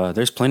plenty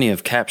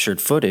of captured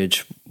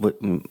footage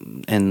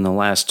in the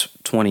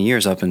last 20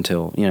 years up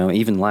until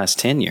even the last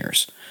 10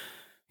 years.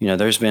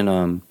 There's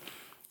been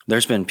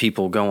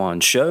people go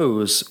on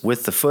shows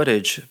with the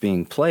footage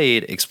being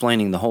played,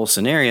 explaining the whole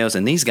scenarios,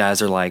 and these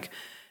guys are like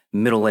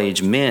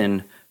middle-aged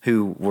men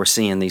who were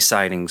seeing these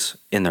sightings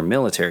in their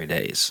military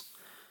days.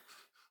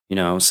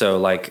 So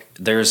like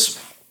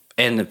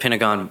and the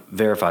Pentagon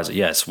verifies it.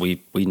 Yes,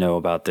 we know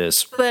about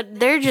this. But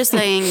they're just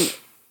saying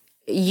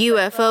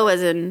UFO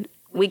as in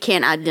we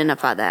can't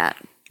identify that.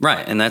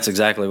 Right, and that's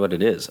exactly what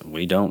it is.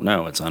 We don't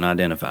know. It's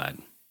unidentified.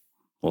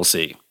 We'll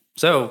see.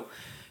 So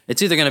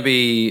it's either going to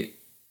be,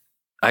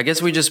 I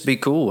guess we just be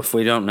cool if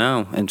we don't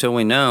know. Until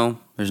we know,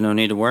 there's no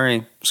need to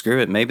worry. Screw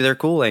it. Maybe they're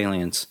cool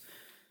aliens.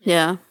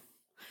 Yeah.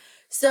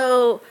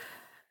 So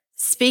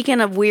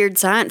speaking of weird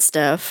science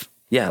stuff.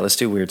 Yeah, let's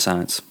do weird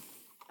science.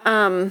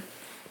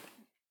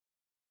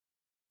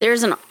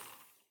 There's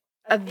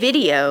a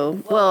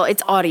video. Well,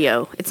 it's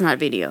audio. It's not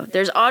video.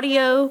 There's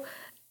audio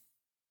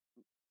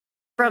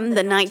from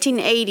the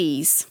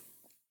 1980s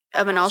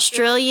of an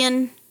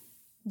Australian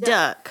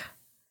duck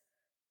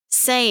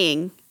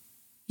saying,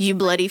 "You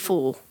bloody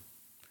fool."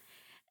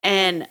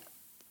 And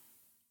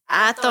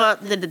I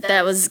thought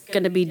that was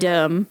going to be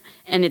dumb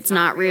and it's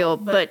not real.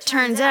 But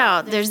turns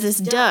out there's this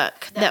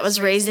duck that was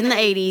raised in the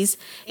 80s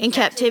in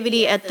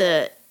captivity at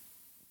the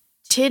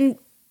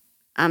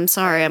I'm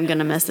sorry, I'm going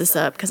to mess this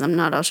up because I'm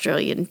not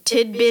Australian.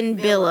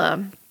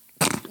 Tidbinbilla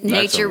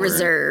Nature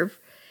Reserve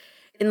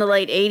in the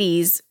late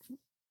 80s.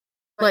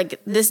 Like,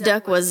 this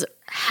duck was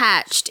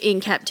hatched in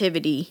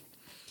captivity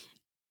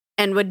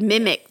and would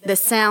mimic the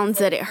sounds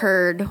that it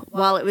heard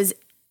while it was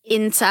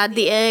inside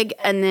the egg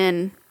and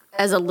then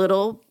as a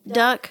little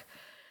duck.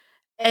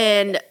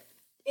 And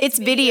it's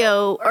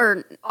video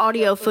or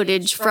audio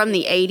footage from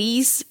the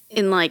 80s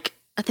in like,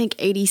 I think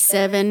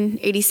 86,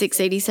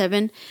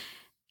 87.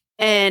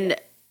 And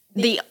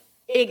it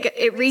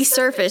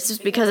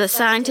resurfaced because a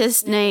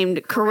scientist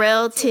named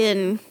Karel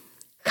ten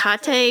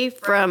Kate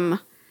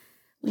from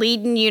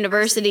Leiden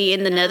University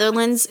in the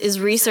Netherlands is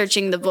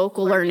researching the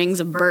vocal learnings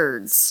of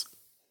birds.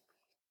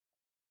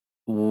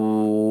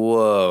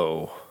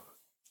 Whoa.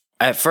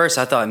 At first,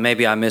 I thought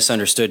maybe I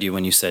misunderstood you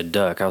when you said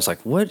duck. I was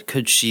like, what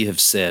could she have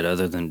said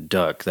other than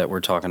duck that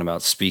we're talking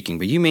about speaking?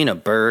 But you mean a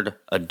bird,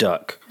 a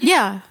duck.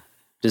 Yeah.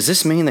 Does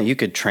this mean that you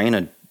could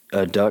train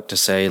a duck to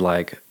say,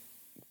 like,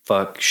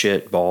 fuck,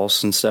 shit,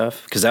 balls and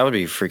stuff? Because that would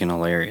be freaking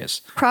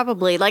hilarious.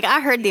 Probably. Like, I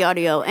heard the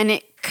audio, and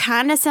it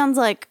kind of sounds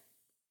like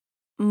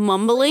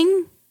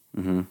mumbling.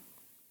 Mm-hmm.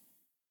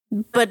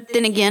 But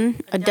then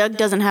again, a duck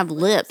doesn't have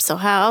lips, so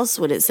how else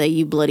would it say,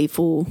 you bloody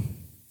fool?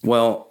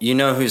 Well, you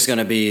know who's going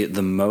to be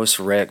the most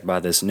wrecked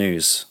by this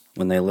news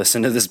when they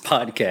listen to this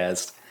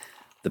podcast?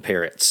 The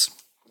parrots.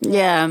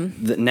 Yeah.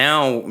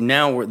 Now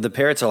the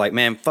parrots are like,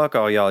 man, fuck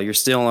all y'all. You're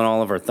stealing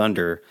all of our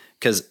thunder.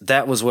 Because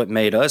that was what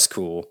made us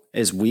cool,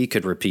 is we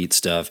could repeat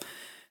stuff.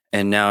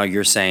 And now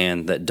you're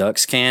saying that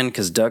ducks can?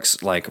 Because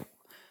ducks, like,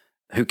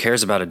 who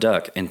cares about a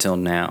duck until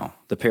now?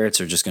 The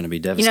parrots are just going to be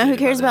devastated. You know who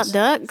cares about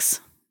ducks?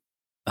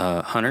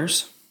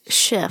 Hunters?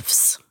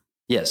 Chefs.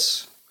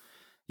 Yes.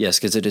 Yes,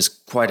 because it is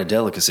quite a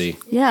delicacy.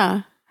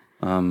 Yeah.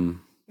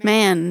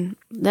 Man,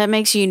 that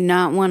makes you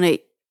not want to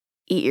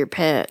eat your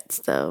pets,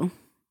 though.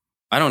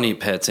 I don't eat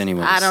pets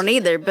anyways. I don't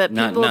either, but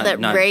people that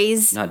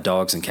raise... Not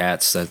dogs and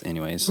cats,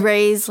 anyways.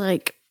 Raise,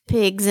 like,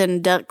 pigs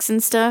and ducks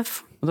and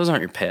stuff. Well, those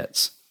aren't your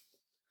pets.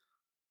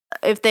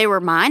 If they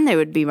were mine, they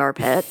would be our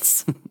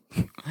pets.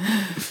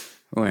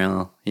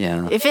 Well,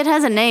 yeah. If it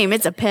has a name,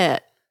 it's a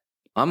pet.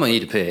 I'm going to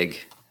eat a pig.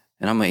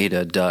 And I'm going to eat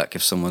a duck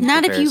if someone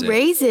Not if you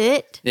raise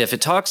it. Yeah, if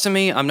it talks to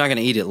me, I'm not going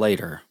to eat it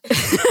later.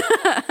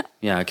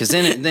 Yeah, because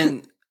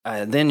then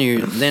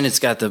it's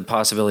got the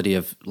possibility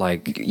of,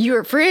 like...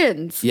 You're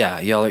friends.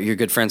 Yeah, you're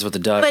good friends with the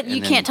duck. But you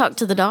can't talk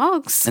to the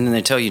dogs. And then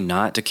they tell you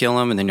not to kill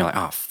them, and then you're like,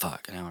 oh,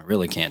 fuck, now I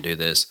really can't do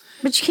this.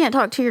 But you can't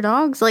talk to your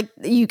dogs. Like,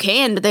 you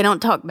can, but they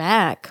don't talk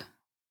back.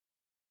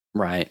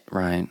 Right.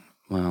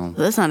 Well...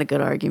 That's not a good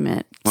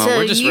argument. Well, so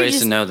we're just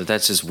raised to know that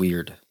that's just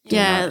weird.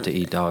 Yeah, not to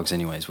eat dogs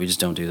anyways. We just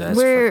don't do that.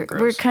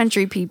 We're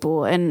country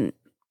people, and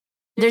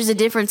there's a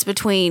difference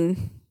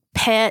between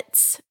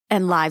pets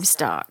and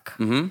livestock.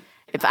 Mm-hmm.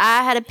 If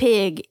I had a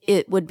pig,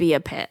 it would be a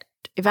pet.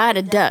 If I had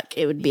a duck,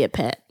 it would be a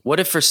pet. What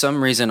if for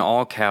some reason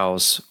all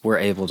cows were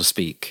able to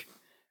speak?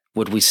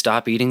 Would we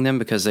stop eating them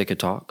because they could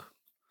talk?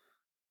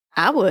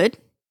 I would.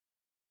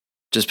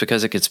 Just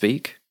because it could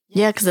speak?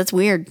 Yeah, because that's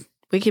weird.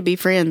 We could be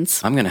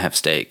friends. I'm going to have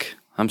steak.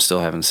 I'm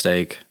still having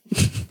steak.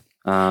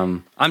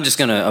 I'm just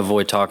going to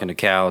avoid talking to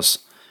cows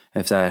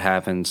if that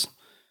happens.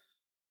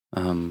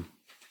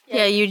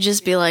 Yeah, you'd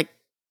just be like,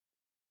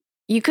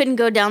 you couldn't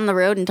go down the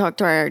road and talk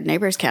to our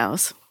neighbor's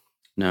cows.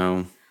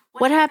 No.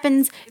 What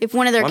happens if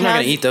one of their cows... I'm not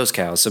going to eat those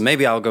cows, so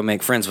maybe I'll go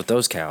make friends with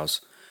those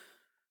cows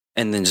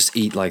and then just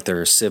eat like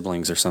their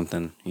siblings or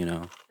something, you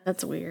know.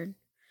 That's weird.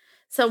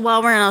 So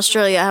while we're in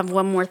Australia, I have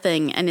one more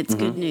thing, and it's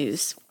good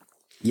news.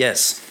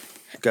 Yes.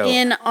 Go.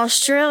 In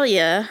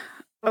Australia,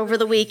 over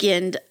the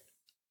weekend,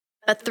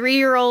 a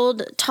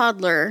 3-year-old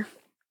toddler,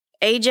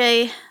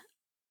 AJ,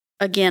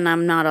 again,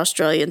 I'm not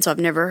Australian, so I've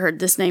never heard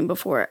this name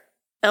before,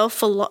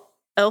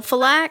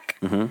 Elfalak,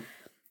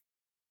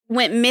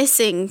 went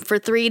missing for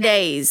 3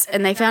 days,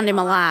 and they found him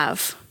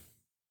alive.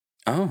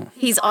 Oh.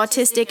 He's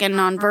autistic and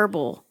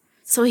nonverbal,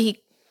 so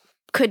he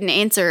couldn't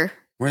answer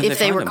if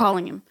they were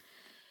calling him.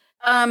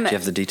 Do you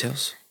have the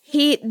details?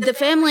 The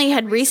family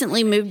had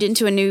recently moved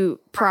into a new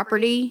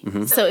property,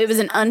 so it was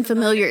an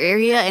unfamiliar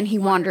area, and he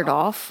wandered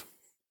off.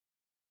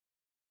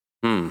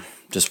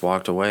 Just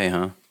walked away,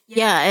 huh?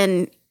 Yeah,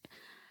 and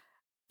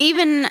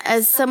even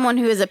as someone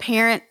who is a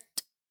parent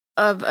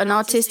of an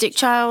autistic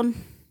child,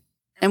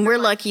 and we're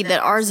lucky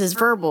that ours is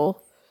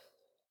verbal,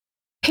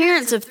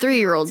 parents of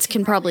 3-year-olds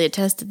can probably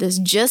attest to this.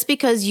 Just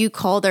because you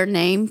call their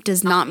name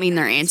does not mean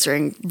they're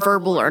answering,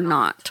 verbal or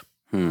not.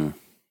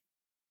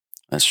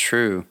 That's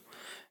true.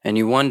 And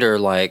you wonder,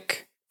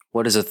 like,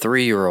 what does a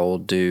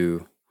 3-year-old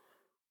do?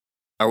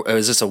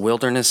 Is this a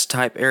wilderness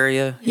type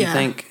area? You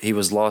think he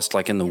was lost,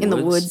 like in the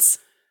woods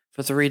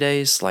for 3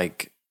 days?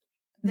 Like,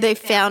 they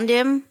found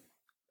him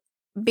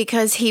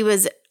because he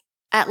was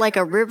at like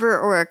a river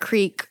or a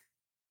creek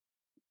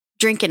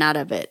drinking out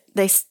of it.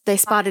 They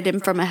spotted him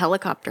from a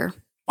helicopter.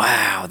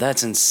 Wow,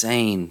 that's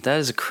insane. That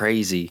is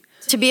crazy.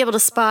 To be able to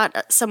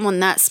spot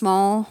someone that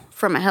small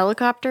from a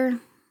helicopter.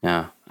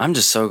 Yeah, I'm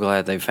just so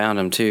glad they found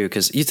him too.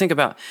 Because you think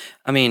about,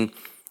 I mean,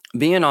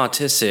 being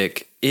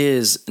autistic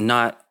is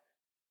not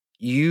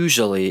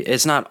usually,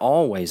 it's not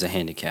always a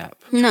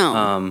handicap.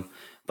 No.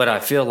 But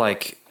I feel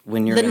like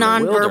when you're The in the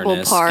nonverbal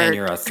wilderness part. and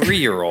you're a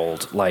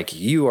 3-year-old, like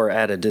you are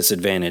at a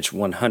disadvantage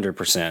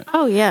 100%.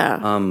 Oh,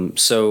 yeah.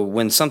 So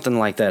when something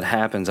like that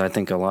happens, I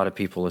think a lot of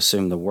people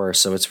assume the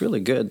worst. So it's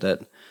really good that,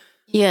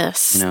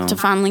 yes, to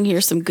finally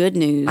hear some good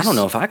news. I don't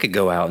know if I could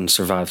go out and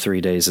survive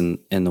 3 days in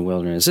the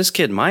wilderness. This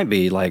kid might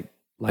be like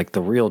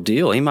the real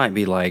deal. He might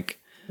be like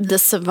the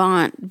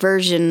savant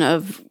version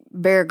of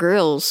Bear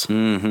Grylls.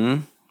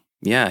 Mm-hmm.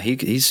 Yeah,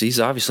 he's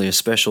obviously a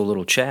special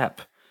little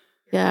chap.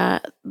 Yeah,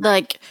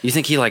 like... You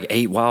think he like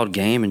ate wild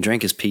game and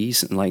drank his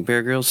peas and like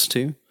Bear Grylls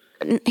too?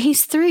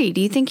 He's 3.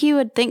 Do you think he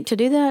would think to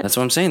do that? That's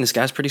what I'm saying. This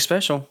guy's pretty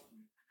special.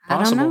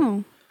 Possible. I don't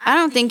know. I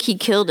don't think he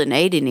killed and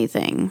ate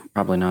anything.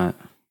 Probably not.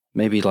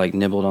 Maybe like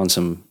nibbled on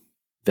some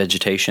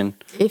vegetation.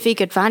 If he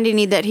could find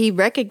any that he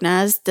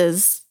recognized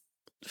as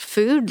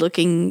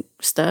food-looking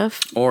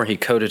stuff. Or he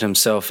coated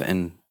himself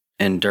in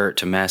dirt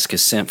to mask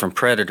his scent from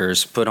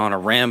predators, put on a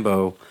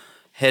Rambo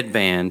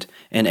headband,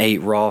 and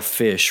ate raw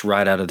fish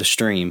right out of the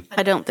stream.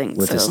 I don't think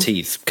with his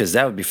teeth, because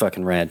that would be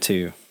fucking rad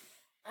too.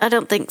 I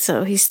don't think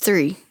so. He's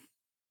 3.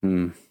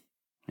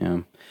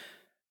 Yeah.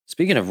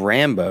 Speaking of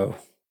Rambo,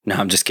 no,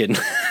 I'm just kidding.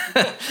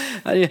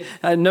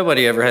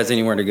 Nobody ever has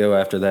anywhere to go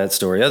after that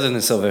story, other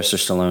than Sylvester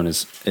Stallone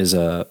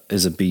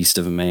is a beast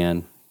of a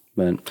man.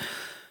 But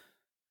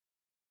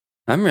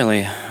I'm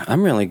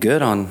really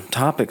good on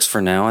topics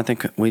for now. I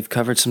think we've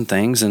covered some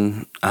things,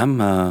 and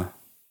I'm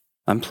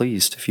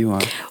pleased if you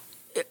are.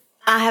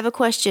 I have a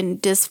question.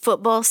 Does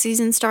football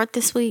season start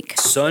this week?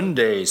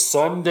 Sunday. Yes.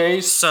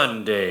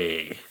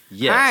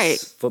 All right.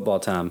 Football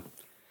time.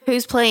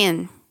 Who's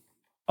playing?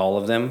 All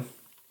of them.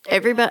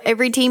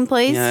 Every team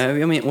plays? Yeah,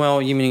 I mean,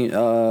 well, you mean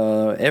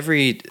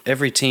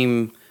every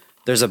team,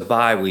 there's a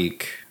bye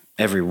week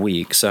every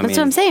week. So That's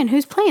what I'm saying.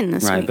 Who's playing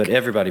this week? Right, but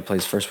everybody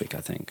plays first week, I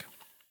think.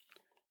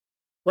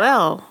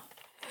 Well,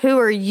 who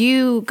are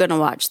you going to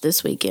watch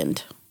this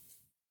weekend?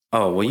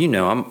 Oh,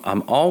 well,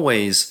 I'm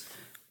always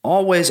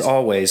going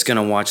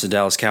to watch the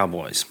Dallas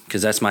Cowboys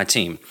because that's my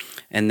team.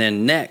 And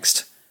then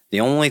next, the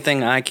only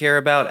thing I care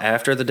about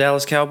after the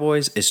Dallas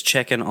Cowboys is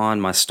checking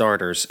on my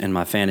starters in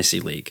my fantasy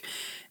league.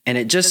 And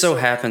it just so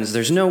happens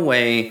there's no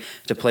way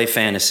to play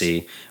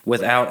fantasy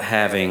without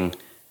having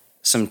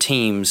some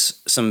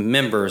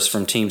members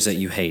from teams that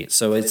you hate.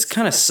 So it's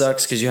kind of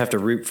sucks because you have to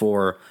root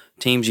for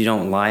teams you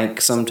don't like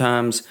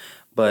sometimes.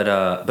 But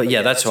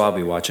yeah, that's who I'll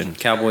be watching.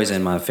 Cowboys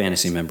and my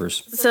fantasy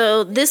members.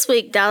 So this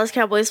week, Dallas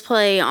Cowboys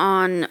play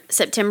on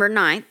September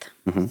 9th.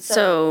 Mm-hmm.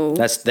 So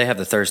they have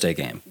the Thursday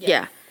game.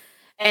 Yeah.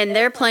 And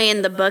they're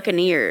playing the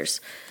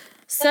Buccaneers.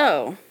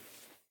 So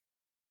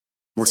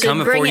we're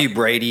coming for you,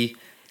 Brady.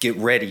 Get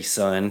ready,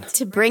 son.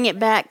 To bring it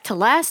back to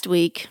last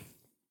week,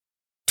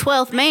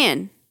 12th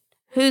man.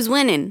 Who's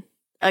winning?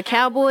 A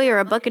Cowboy or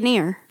a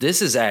Buccaneer?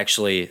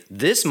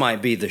 This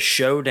might be the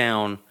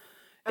showdown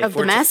of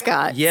the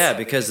mascots. Yeah,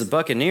 because the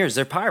Buccaneers,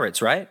 they're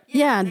pirates, right?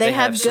 Yeah, they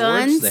have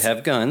guns. Swords, they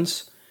have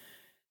guns.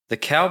 The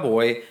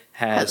Cowboy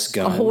has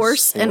guns. A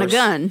horse and a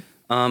gun.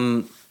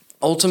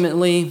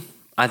 Ultimately,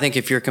 I think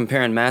if you're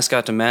comparing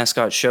mascot to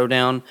mascot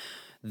showdown,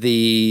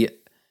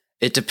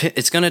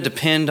 it's going to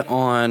depend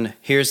on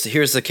here's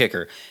the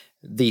kicker,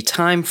 the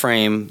time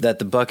frame that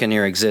the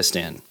Buccaneer exists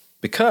in.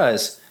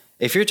 Because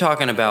if you're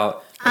talking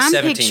about a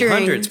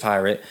 1700s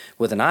pirate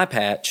with an eye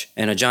patch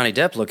and a Johnny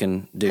Depp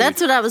looking dude,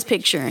 that's what I was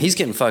picturing. He's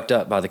getting fucked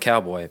up by the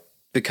Cowboy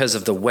because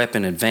of the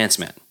weapon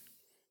advancement.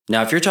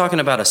 Now, if you're talking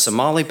about a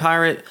Somali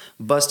pirate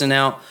busting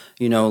out,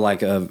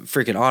 like a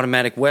freaking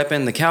automatic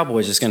weapon, the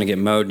Cowboy's just going to get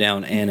mowed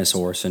down and his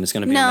horse, and it's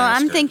going to be a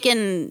massacre. I'm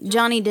thinking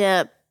Johnny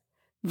Depp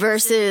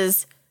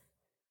versus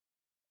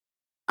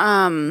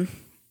Billy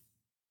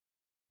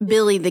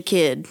the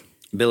Kid.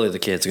 Billy the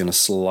Kid's going to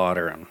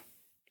slaughter him.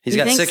 He's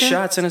got 6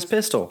 shots in his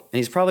pistol, and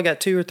he's probably got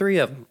 2 or 3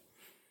 of them.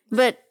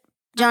 But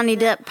Johnny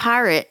Depp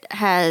pirate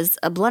has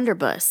a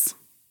blunderbuss,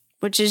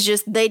 which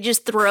is they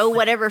just throw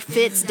whatever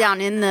fits down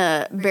in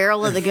the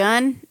barrel of the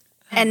gun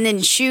and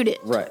then shoot it.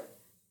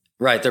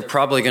 Right. They're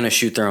probably going to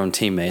shoot their own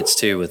teammates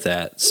too with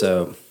that.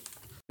 So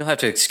you'll have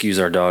to excuse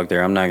our dog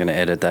there. I'm not going to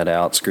edit that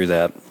out. Screw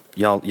that.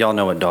 Y'all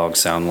know what dogs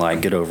sound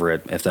like. Get over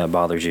it if that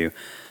bothers you.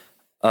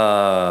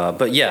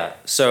 But yeah,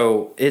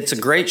 so it's a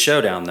great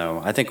showdown though.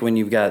 I think when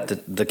you've got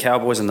the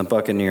Cowboys and the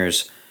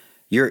Buccaneers,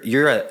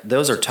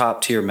 those are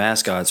top tier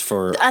mascots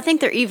for. I think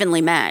they're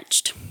evenly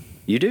matched.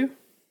 You do?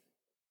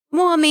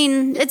 Well, I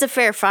mean, it's a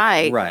fair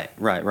fight.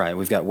 Right.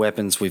 We've got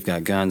weapons, we've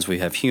got guns, we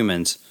have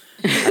humans.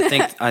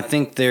 I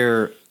think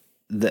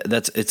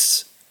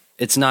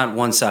it's not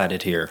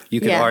one-sided here.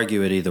 You could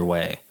argue it either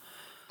way.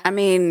 I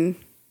mean,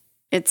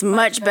 it's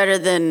much better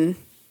than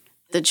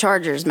the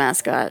Chargers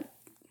mascot.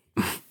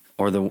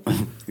 Or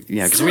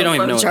because we don't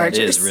even know what that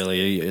is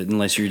really,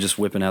 unless you're just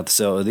whipping out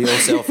the old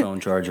cell phone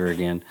charger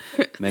again,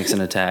 makes an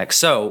attack.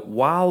 So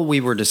while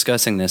we were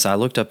discussing this, I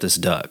looked up this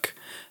duck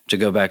to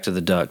go back to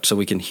the duck so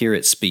we can hear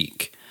it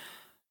speak.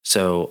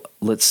 So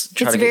let's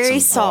try to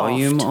get some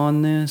volume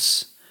on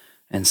this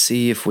and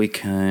see if we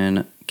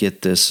can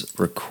get this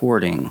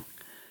recording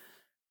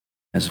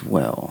as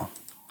well.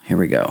 Here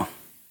we go.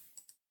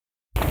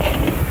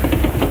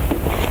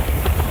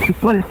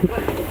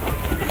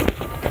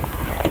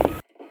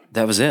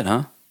 That was it,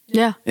 huh?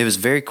 Yeah. It was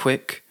very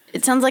quick.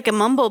 It sounds like a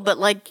mumble, but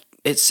like...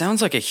 It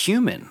sounds like a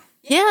human.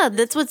 Yeah,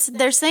 that's what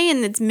they're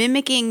saying. It's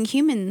mimicking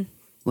human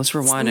Let's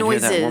rewind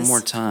noises. and hear that one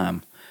more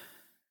time.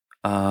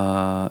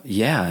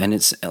 Yeah, and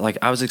it's like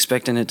I was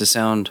expecting it to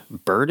sound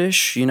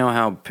birdish. You know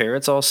how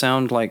parrots all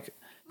sound like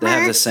they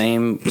have the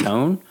same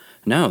tone?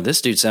 No,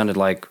 this dude sounded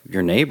like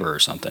your neighbor or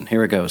something.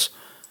 Here it goes.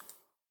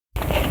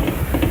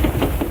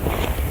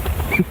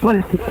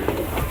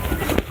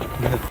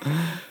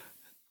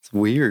 It's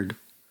weird.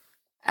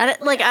 I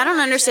don't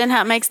understand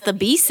how it makes the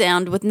bee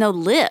sound with no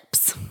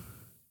lips.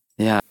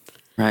 Yeah,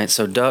 right.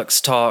 So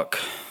ducks talk,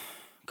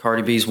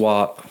 Cardi B's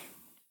WAP,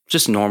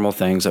 just normal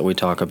things that we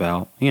talk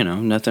about. You know,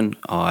 nothing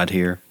odd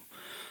here.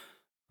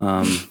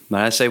 But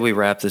I say we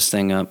wrap this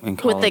thing up and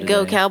call with the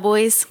Go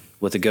Cowboys.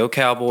 With the Go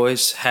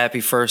Cowboys.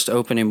 Happy first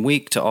opening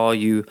week to all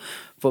you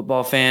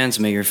football fans.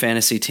 May your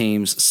fantasy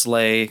teams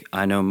slay.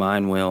 I know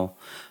mine will.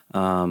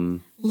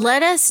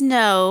 Let us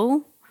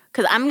know,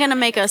 because I'm going to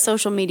make a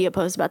social media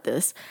post about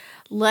this.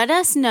 Let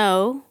us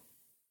know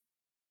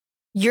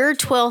your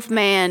 12th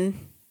man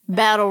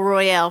battle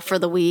royale for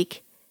the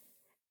week.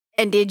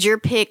 And did your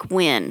pick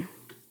win?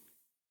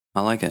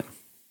 I like it.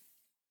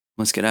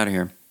 Let's get out of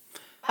here.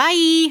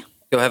 Bye.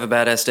 Go have a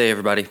badass day,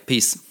 everybody.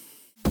 Peace.